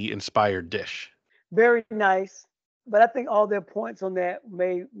 kaiseki inspired dish? Very nice. But I think all their points on that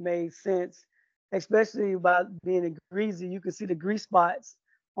made sense, especially about being greasy. You can see the grease spots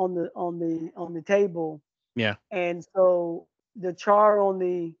on the table, Yeah, and so the char on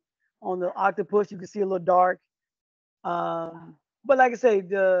the octopus you can see a little dark. But like I say,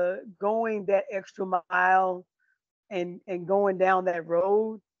 the going that extra mile and going down that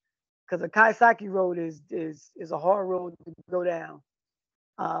road, because the Kaisaki road is a hard road to go down.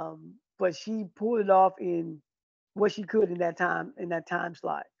 But she pulled it off in what she could in that time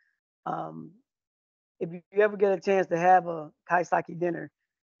slot. Um, if you ever get a chance to have a Kaisaki dinner,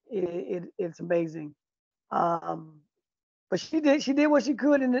 it's amazing. Um, but she did what she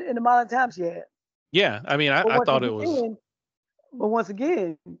could in the amount of time she had. yeah. I mean, But I thought it was. once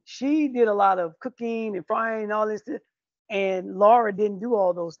again, she did a lot of cooking and frying and all this, and Laura didn't do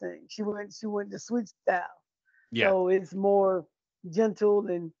all those things. She went the sweet style, Yeah. so it's more gentle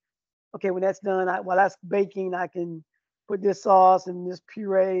and okay. When that's done, while that's baking, I can put this sauce and this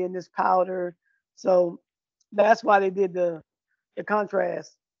puree and this powder. So that's why they did the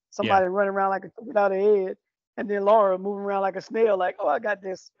contrast. Yeah. Somebody running around like a chicken without a head, and then Laura moving around like a snail, like, oh, I got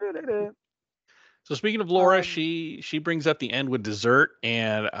this. So speaking of Laura, Um, she brings up the end with dessert,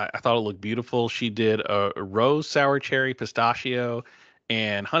 and I thought it looked beautiful. She did a rose, sour cherry, pistachio,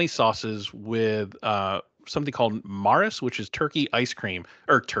 and honey sauces with something called Maris, which is turkey ice cream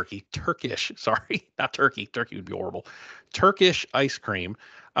or Turkish. Sorry, not turkey. Turkey would be horrible. Turkish ice cream.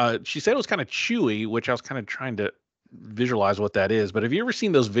 She said it was kind of chewy, which I was kind of trying to visualize what that is. But have you ever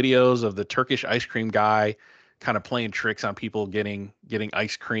seen those videos of the Turkish ice cream guy kind of playing tricks on people getting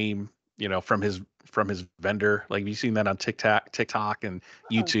ice cream, from his vendor? Like, have you seen that on TikTok and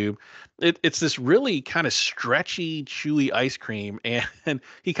huh. YouTube? It's this really kind of stretchy, chewy ice cream, and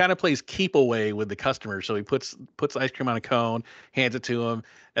he kind of plays keep away with the customer. So he puts ice cream on a cone, hands it to him,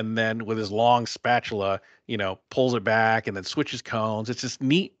 and then with his long spatula, pulls it back and then switches cones. It's just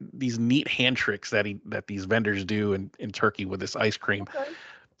neat, these neat hand tricks that these vendors do in Turkey with this ice cream. Okay.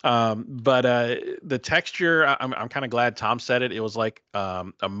 But the texture, I'm kind of glad Tom said it. It was like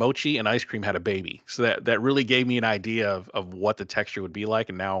a mochi and ice cream had a baby. So that really gave me an idea of what the texture would be like,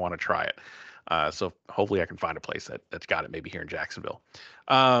 and now I want to try it. So hopefully I can find a place that's got it, maybe here in Jacksonville.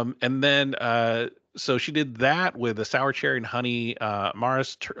 And then so she did that with a sour cherry and honey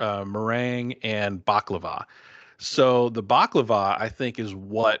Mars meringue and baklava. So the baklava, I think, is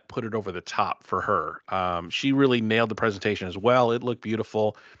what put it over the top for her. She really nailed the presentation as well. It looked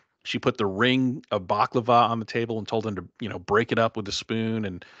beautiful. She put the ring of baklava on the table and told him to, break it up with a spoon.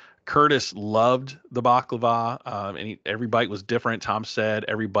 And Curtis loved the baklava, and every bite was different. Tom said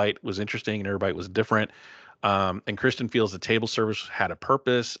every bite was interesting and every bite was different. And Kristen feels the table service had a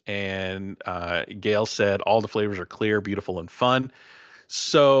purpose. And Gail said all the flavors are clear, beautiful, and fun.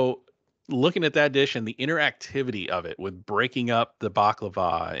 So looking at that dish and the interactivity of it with breaking up the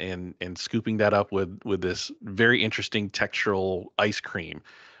baklava and scooping that up with this very interesting textural ice cream,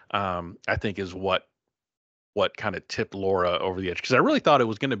 I think is what kind of tipped Laura over the edge, because I really thought it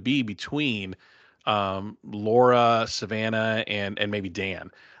was going to be between Laura, Savannah, and maybe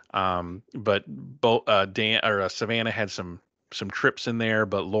Dan. But both Dan or Savannah had some trips in there,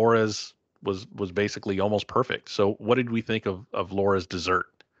 but Laura's was basically almost perfect. So what did we think of Laura's dessert?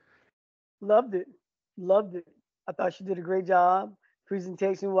 Loved it. Loved it. I thought she did a great job,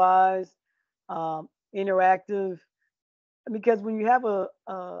 presentation wise, interactive. Because when you have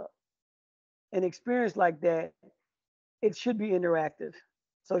an experience like that, it should be interactive.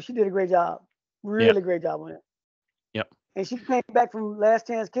 So she did a great job, Yeah. really great job on it. Yep. And she came back from Last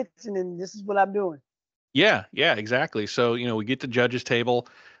Chance Kitchen, and this is what I'm doing. Yeah, yeah, exactly. So, we get the judges table.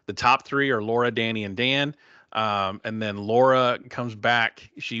 The top three are Laura, Danny, and Dan. And then Laura comes back.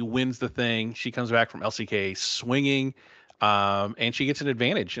 She wins the thing. She comes back from LCK swinging, and she gets an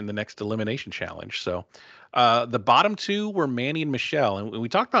advantage in the next elimination challenge. So, the bottom two were Manny and Michelle. And we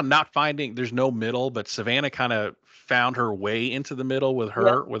talked about not finding, there's no middle, but Savannah kind of found her way into the middle with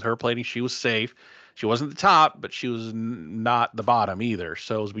Yep. her plating. She was safe. She wasn't the top, but she was not the bottom either.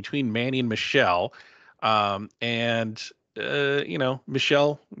 So it was between Manny and Michelle, and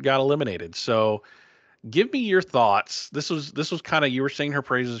Michelle got eliminated. So give me your thoughts. This was kind of, you were saying her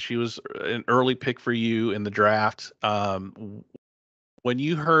praises. She was an early pick for you in the draft. When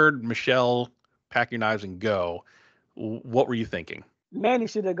you heard Michelle pack your knives and go, what were you thinking? Manny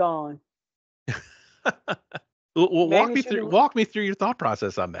should have gone. Well, Manny should have. walk me through your thought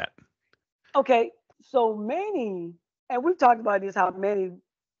process on that. Okay, so Manny, and we've talked about this, how Manny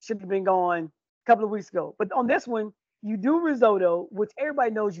should have been gone a couple of weeks ago. But on this one, you do risotto, which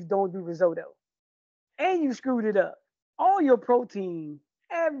everybody knows you don't do risotto, and you screwed it up. All your protein,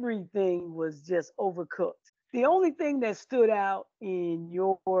 everything was just overcooked. The only thing that stood out in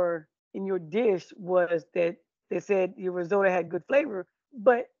your dish was that they said your risotto had good flavor,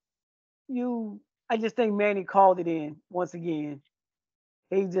 but you I just think Manny called it in once again.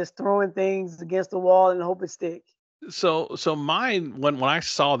 He's just throwing things against the wall and hope it stick. So mine, when I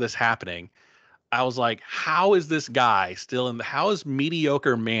saw this happening, I was like, how is this guy still in the how is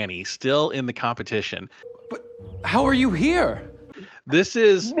mediocre Manny still in the competition? But how are you here? This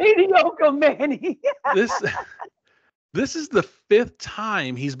is Mediocre Manny. this this is the fifth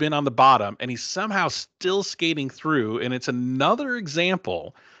time he's been on the bottom and he's somehow still skating through. And it's another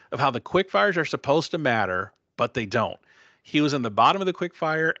example of how the quickfires are supposed to matter, but they don't. He was in the bottom of the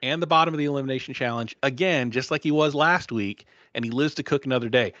quickfire and the bottom of the elimination challenge again, just like he was last week, and he lives to cook another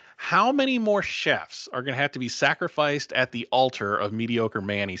day. How many more chefs are going to have to be sacrificed at the altar of mediocre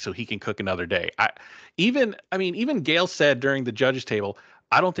Manny so he can cook another day? Even Gail said during the judges table,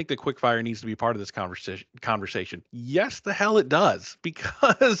 I don't think the quickfire needs to be part of this conversation. Yes, the hell it does,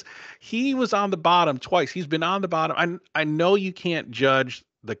 because he was on the bottom twice. He's been on the bottom. I know you can't judge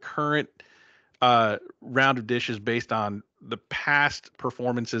the current round of dishes based on the past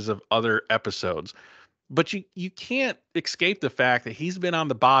performances of other episodes, but you can't escape the fact that he's been on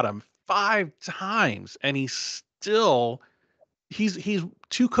the bottom 5 times and he's two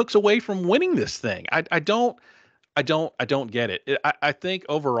cooks away from winning this thing. I don't get it. I think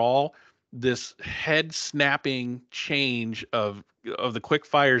overall this head snapping change of the quick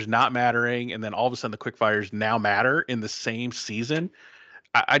fires not mattering and then all of a sudden the quick fires now matter in the same season.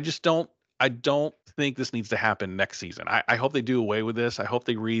 I just don't think this needs to happen next season. I hope they do away with this. I hope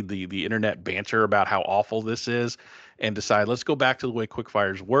they read the internet banter about how awful this is and decide let's go back to the way quick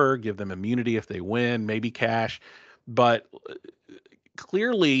fires were, give them immunity if they win, maybe cash. But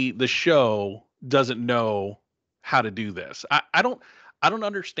clearly the show doesn't know how to do this. I don't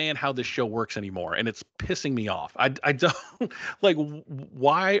understand how this show works anymore, and it's pissing me off. I don't like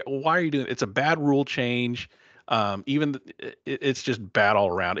why are you doing it? It's a bad rule change. It's just bad all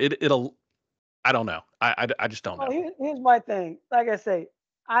around. I don't know. I just don't Well, know. here's my thing. Like I say,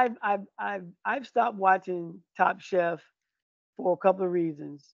 I've stopped watching Top Chef for a couple of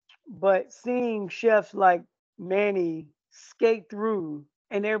reasons. But seeing chefs like Manny skate through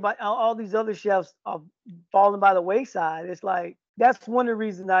and everybody all these other chefs are falling by the wayside, it's like that's one of the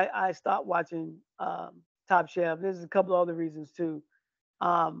reasons I stopped watching Top Chef. There's a couple of other reasons too.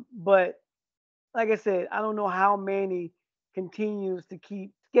 But like I said, I don't know how Manny continues to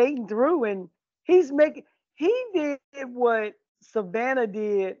keep skating through, and he's making he did what Savannah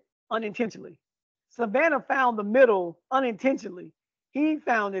did unintentionally. Savannah found the middle unintentionally. He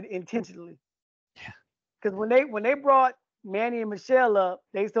found it intentionally. Yeah. Because when they brought Manny and Michelle up,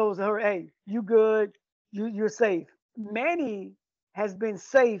 they told her, "Hey, you good? You're safe." Manny has been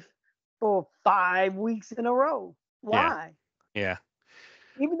safe for 5 weeks in a row. Yeah. Why? Yeah.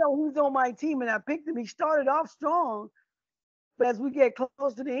 Even though he was on my team and I picked him, he started off strong. But as we get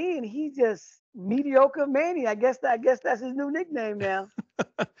close to the end, he just mediocre Manny. I guess that's his new nickname now.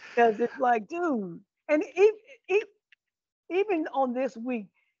 Because it's like, dude, and even on this week,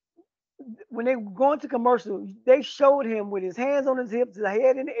 when they were going to commercial, they showed him with his hands on his hips, his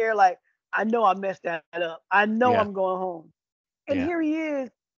head in the air, like, I know I messed that up. I know Yeah. I'm going home. And Yeah. here he is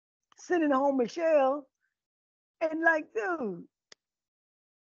sitting home Michelle, and like, dude,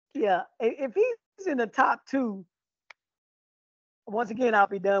 yeah, if he's in the top two, once again, I'll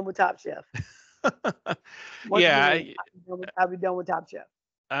be done with Top Chef. Once Yeah. again, I'll be done with Top Chef.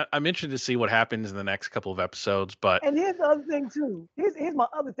 I'm interested to see what happens in the next couple of episodes, but And here's the other thing too. Here's my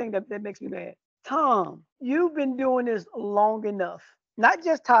other thing that makes me mad. Tom, you've been doing this long enough, not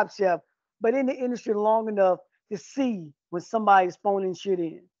just Top Chef, but in the industry long enough to see when somebody's phoning shit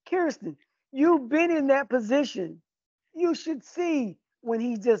in. Kirsten, you've been in that position. You should see when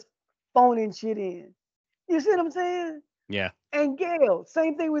he's just phoning shit in. You see what I'm saying? yeah. And Gail,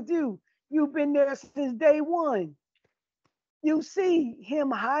 same thing with you. You've been there since day one. You see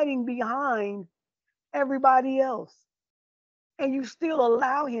him hiding behind everybody else, and you still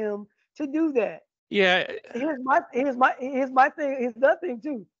allow him to do that. Yeah. Here's my thing. Here's the other thing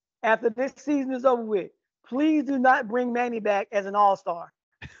too. After this season is over with, please do not bring Manny back as an all-star.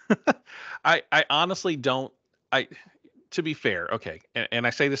 I honestly don't. I To be fair, okay, and I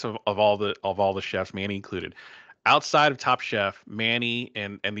say this of all the chefs, Manny included. outside of Top Chef, Manny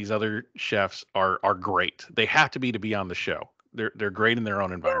and these other chefs are great. They have to be on the show. They're great in their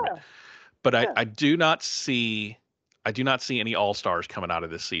own environment. Yeah, But yeah. I do not see any all-stars coming out of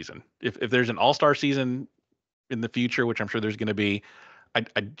this season. If there's an all-star season in the future, which I'm sure there's going to be,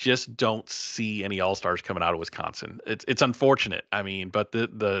 I just don't see any all-stars coming out of Wisconsin. It's unfortunate. I mean, but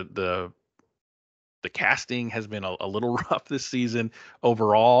the casting has been a little rough this season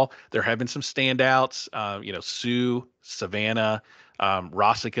overall. There have been some standouts. Sue, Savannah,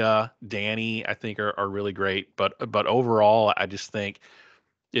 Rosica, Danny, I think are really great. But overall, I just think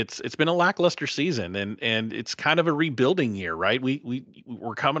it's been a lackluster season, and it's kind of a rebuilding year, right?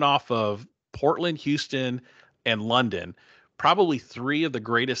 We're coming off of Portland, Houston, and London, probably three of the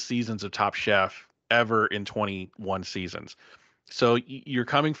greatest seasons of Top Chef ever in 21 seasons. So you're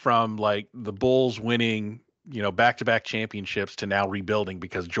coming from like the Bulls winning, back-to-back championships to now rebuilding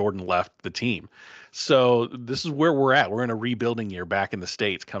because Jordan left the team. So this is where we're at. We're in a rebuilding year back in the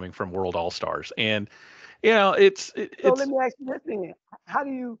States coming from World All-Stars. And So it's let me ask you this thing: how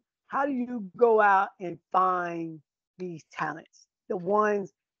do you go out and find these talents, the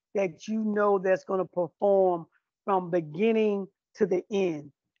ones that you know that's going to perform from beginning to the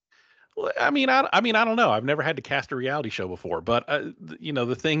end? well, I don't know. I've never had to cast a reality show before, but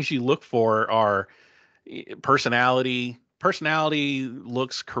the things you look for are personality,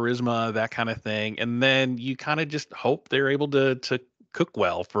 looks, charisma, that kind of thing, and then you kind of just hope they're able to cook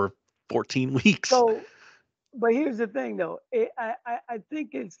well for 14 weeks. So, but here's the thing, though. I think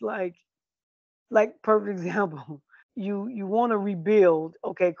it's like perfect example. You want to rebuild,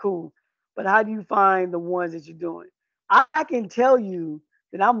 okay, cool. But how do you find the ones that you're doing? I can tell you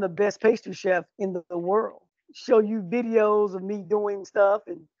that I'm the best pastry chef in the world. Show you videos of me doing stuff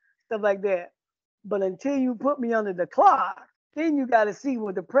and stuff like that. But until you put me under the clock, then you got to see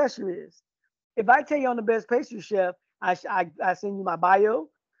what the pressure is. If I tell you I'm the best pastry chef, I send you my bio,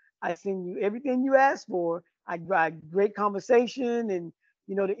 I send you everything you asked for. I great conversation and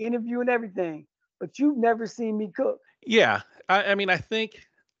the interview and everything. But you've never seen me cook. Yeah, I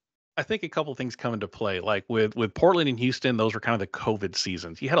think a couple things come into play. Like with Portland and Houston, those were kind of the COVID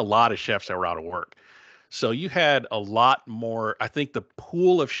seasons. You had a lot of chefs that were out of work. So you had a lot more. I think the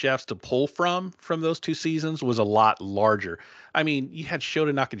pool of chefs to pull from those two seasons was a lot larger. I mean, you had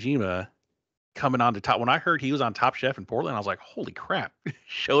Shota Nakajima coming on to top. When I heard he was on Top Chef in Portland, I was like, holy crap,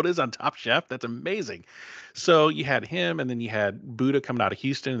 Shota's on Top Chef. That's amazing. So you had him, and then you had Buddha coming out of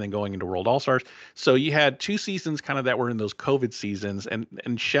Houston and then going into World All Stars. So you had two seasons kind of that were in those COVID seasons, and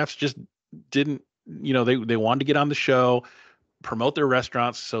chefs just didn't, they wanted to get on the show, promote their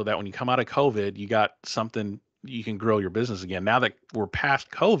restaurants so that when you come out of COVID, you got something you can grow your business again. Now that we're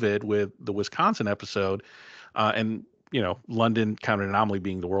past COVID with the Wisconsin episode, and London kind of an anomaly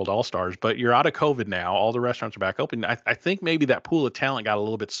being the World All Stars, but you're out of COVID now. All the restaurants are back open. I think maybe that pool of talent got a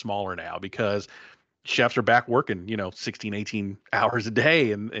little bit smaller now because chefs are back working, 16, 18 hours a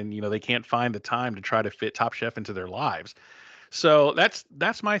day, and they can't find the time to try to fit Top Chef into their lives. So that's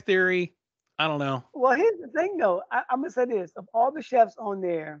my theory. I don't know. Well, here's the thing, though. I'm gonna say this: of all the chefs on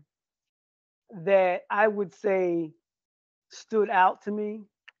there that I would say stood out to me,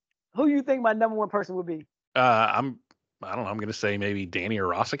 who you think my number one person would be? I'm I don't know. I'm gonna say maybe Danny or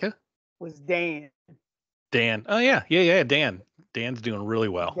Rosica. Was Dan. Dan. Oh yeah. Dan. Dan's doing really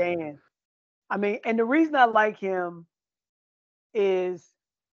well. Dan. I mean, and the reason I like him is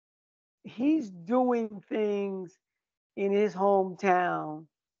he's doing things in his hometown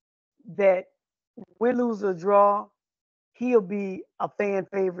that win, lose, or draw, he'll be a fan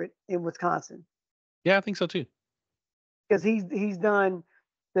favorite in Wisconsin Yeah, I think so too. because he's done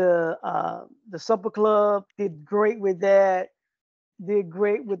the supper club, did great with that, did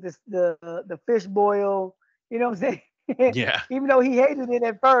great with the fish boil. You know what I'm saying? Yeah. Even though he hated it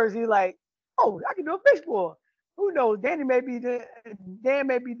at first, he's like, "Oh, I can do a fish boil." Who knows? Dan may be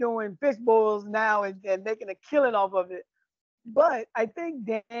doing fish boils now and making a killing off of it. But I think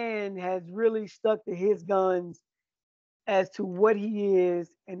Dan has really stuck to his guns as to what he is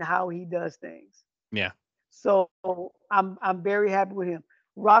and how he does things. Yeah. So I'm very happy with him.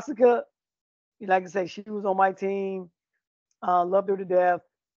 Rosica, like I say, she was on my team. Loved her to death.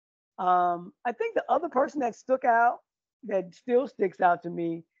 I think the other person that stuck out, that still sticks out to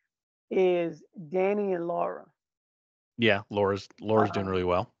me, is Danny and Laura. Yeah. Laura's doing Uh, really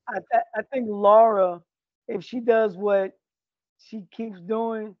well. I think Laura, if she does what she keeps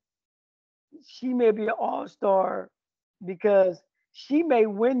doing, she may be an all-star because she may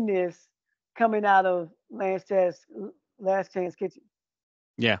win this coming out of Last Chance Kitchen.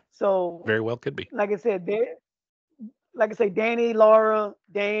 Yeah. So, Very well could be. like I said, Danny, Laura,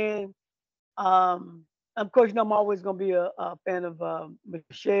 Dan, um, Of course, you know I'm always gonna be a fan of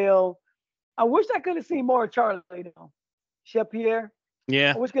Michelle. I wish I could have seen more of Charlie though. Chef Pierre.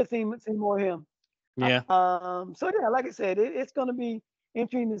 Yeah, I wish I could have seen more of him. yeah. So yeah, like I said, it's gonna be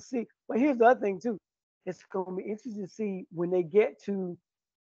interesting to see. But here's the other thing too. It's gonna be interesting to see when they get to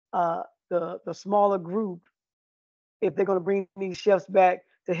uh, the smaller group if they're gonna bring these chefs back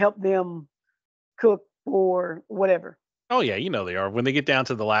to help them cook or whatever. Oh yeah, you know they are. When they get down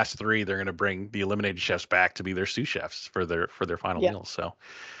to the last three, they're going to bring the eliminated chefs back to be their sous chefs for their final Yeah. meals.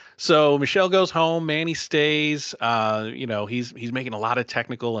 So Michelle goes home. Manny stays. He's making a lot of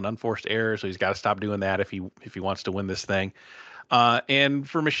technical and unforced errors, so he's got to stop doing that if he wants to win this thing. And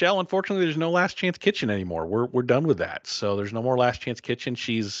for Michelle, unfortunately, there's no Last Chance Kitchen anymore. We're done with that. So there's no more Last Chance Kitchen.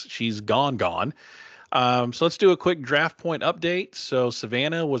 She's gone. So let's do a quick draft point update. So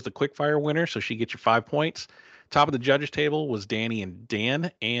Savannah was the quickfire winner, so she gets you 5 points. Top of the judges table was Danny and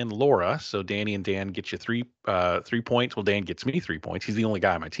Dan and Laura. So Danny and Dan get you 3 points. Well, Dan gets me 3 points. He's the only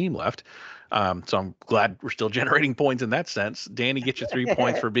guy on my team left. So I'm glad we're still generating points in that sense. Danny gets you 3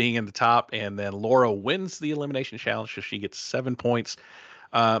 points for being in the top, and then Laura wins the elimination challenge, so she gets 7 points.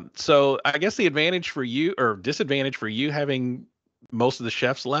 So I guess the advantage for you or disadvantage for you having most of the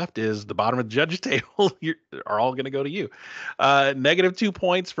chefs left is the bottom of the judges table are all going to go to you. Negative 2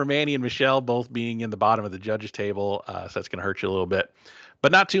 points for Manny and Michelle, both being in the bottom of the judges table. So that's going to hurt you a little bit,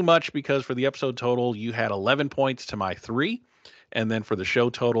 but not too much because for the episode total, you had 11 points to my 3. And then for the show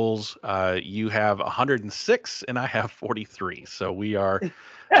totals, you have 106 and I have 43. So we are,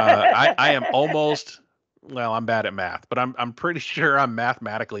 I am almost, well, I'm bad at math, but I'm pretty sure I'm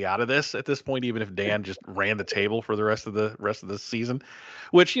mathematically out of this at this point, even if Dan just ran the table for the rest of the season,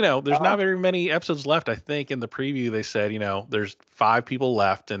 which, there's Uh-huh. not very many episodes left. I think in the preview they said, there's 5 people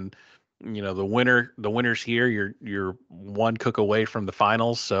left, and the winner's here. You're one cook away from the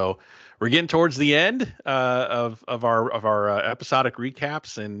finals. So we're getting towards the end of our episodic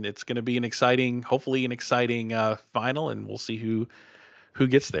recaps, and it's going to be hopefully an exciting final, and we'll see who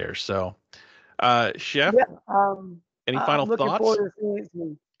gets there. So, Chef, Yeah. any final I'm looking thoughts? forward to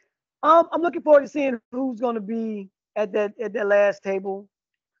seeing. I'm looking forward to seeing who's going to be at that last table.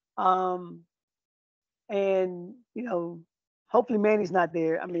 Um, and hopefully Manny's not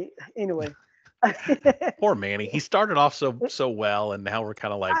there. I mean, anyway. Poor Manny. He started off so well, and now we're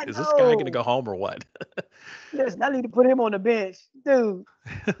kind of like, I is this guy going to go know. home or what? Listen, I need to put him on the bench, dude.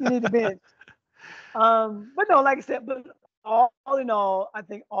 You need the bench. But no, like I said, but all in all, I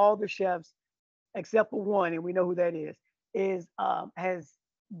think all the chefs except for one, and we know who that is has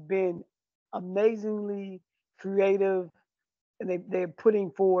been amazingly creative, and they're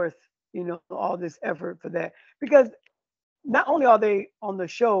putting forth all this effort for that because not only are they on the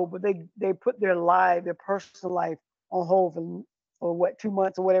show, but they put their personal life on hold for what 2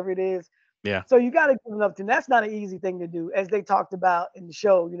 months or whatever it is. Yeah. So you got to give them up to. That's not an easy thing to do, as they talked about in the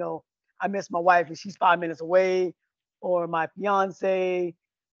show. I miss my wife and she's 5 minutes away, or my fiance,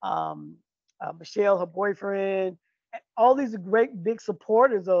 um, Michelle, her boyfriend. All these are great big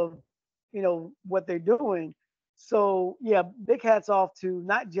supporters of what they're doing. So yeah, big hats off to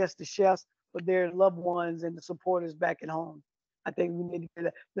not just the chefs, but their loved ones and the supporters back at home. I think we need to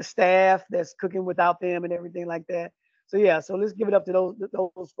get the staff that's cooking without them and everything like that. So yeah, so let's give it up to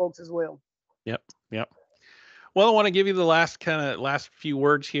those folks as well. Yep. Yep. Well, I want to give you the last few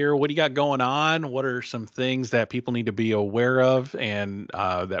words here. What do you got going on? What are some things that people need to be aware of and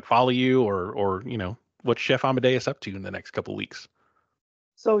that follow you, or what's Chef Amadeus up to in the next couple of weeks?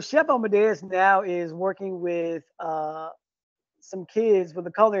 So Chef Amadeus now is working with some kids for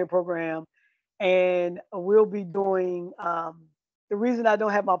the culinary program, and we'll be doing. The reason I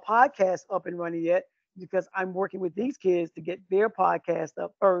don't have my podcast up and running yet is because I'm working with these kids to get their podcast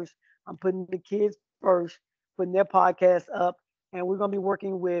up first. I'm putting the kids first, putting their podcast up, and we're going to be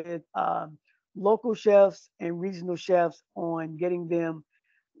working with local chefs and regional chefs on getting them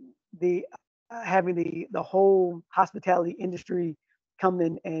the having the whole hospitality industry come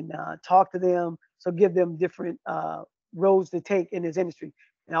in and talk to them. So give them different roads to take in this industry.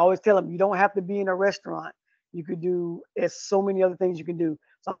 And I always tell them you don't have to be in a restaurant. You could do there's so many other things you can do.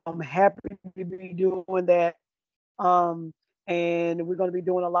 So I'm happy to be doing that. Um, and we're going to be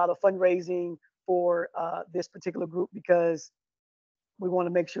doing a lot of fundraising for this particular group because we want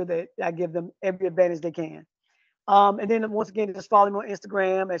to make sure that I give them every advantage they can. And then once again, just follow me on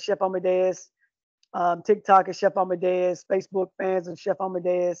Instagram at Chef Amadeus, TikTok at Chef Amadeus, Facebook fans of Chef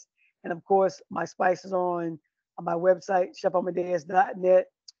Amadeus, and of course my spices are on my website chefamadeus.net.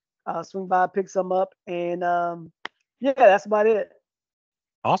 Swing by, pick some up, and yeah, that's about it.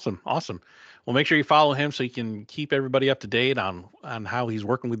 Awesome. Awesome. Well, make sure you follow him so you can keep everybody up to date on how he's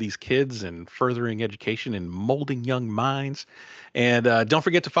working with these kids and furthering education and molding young minds. And don't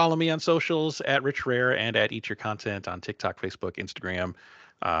forget to follow me on socials at Rich Herrera and at Eat Your Content on TikTok, Facebook, Instagram,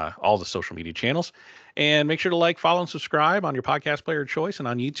 all the social media channels. And make sure to like, follow, and subscribe on your podcast player of choice and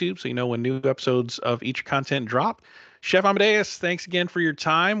on YouTube so you know when new episodes of Eat Your Content drop. Chef Amadeus, thanks again for your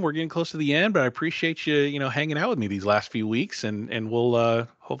time. We're getting close to the end, but I appreciate you, hanging out with me these last few weeks, and we'll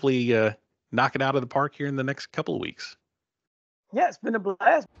hopefully knock it out of the park here in the next couple of weeks. Yeah, it's been a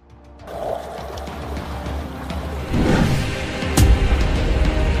blast.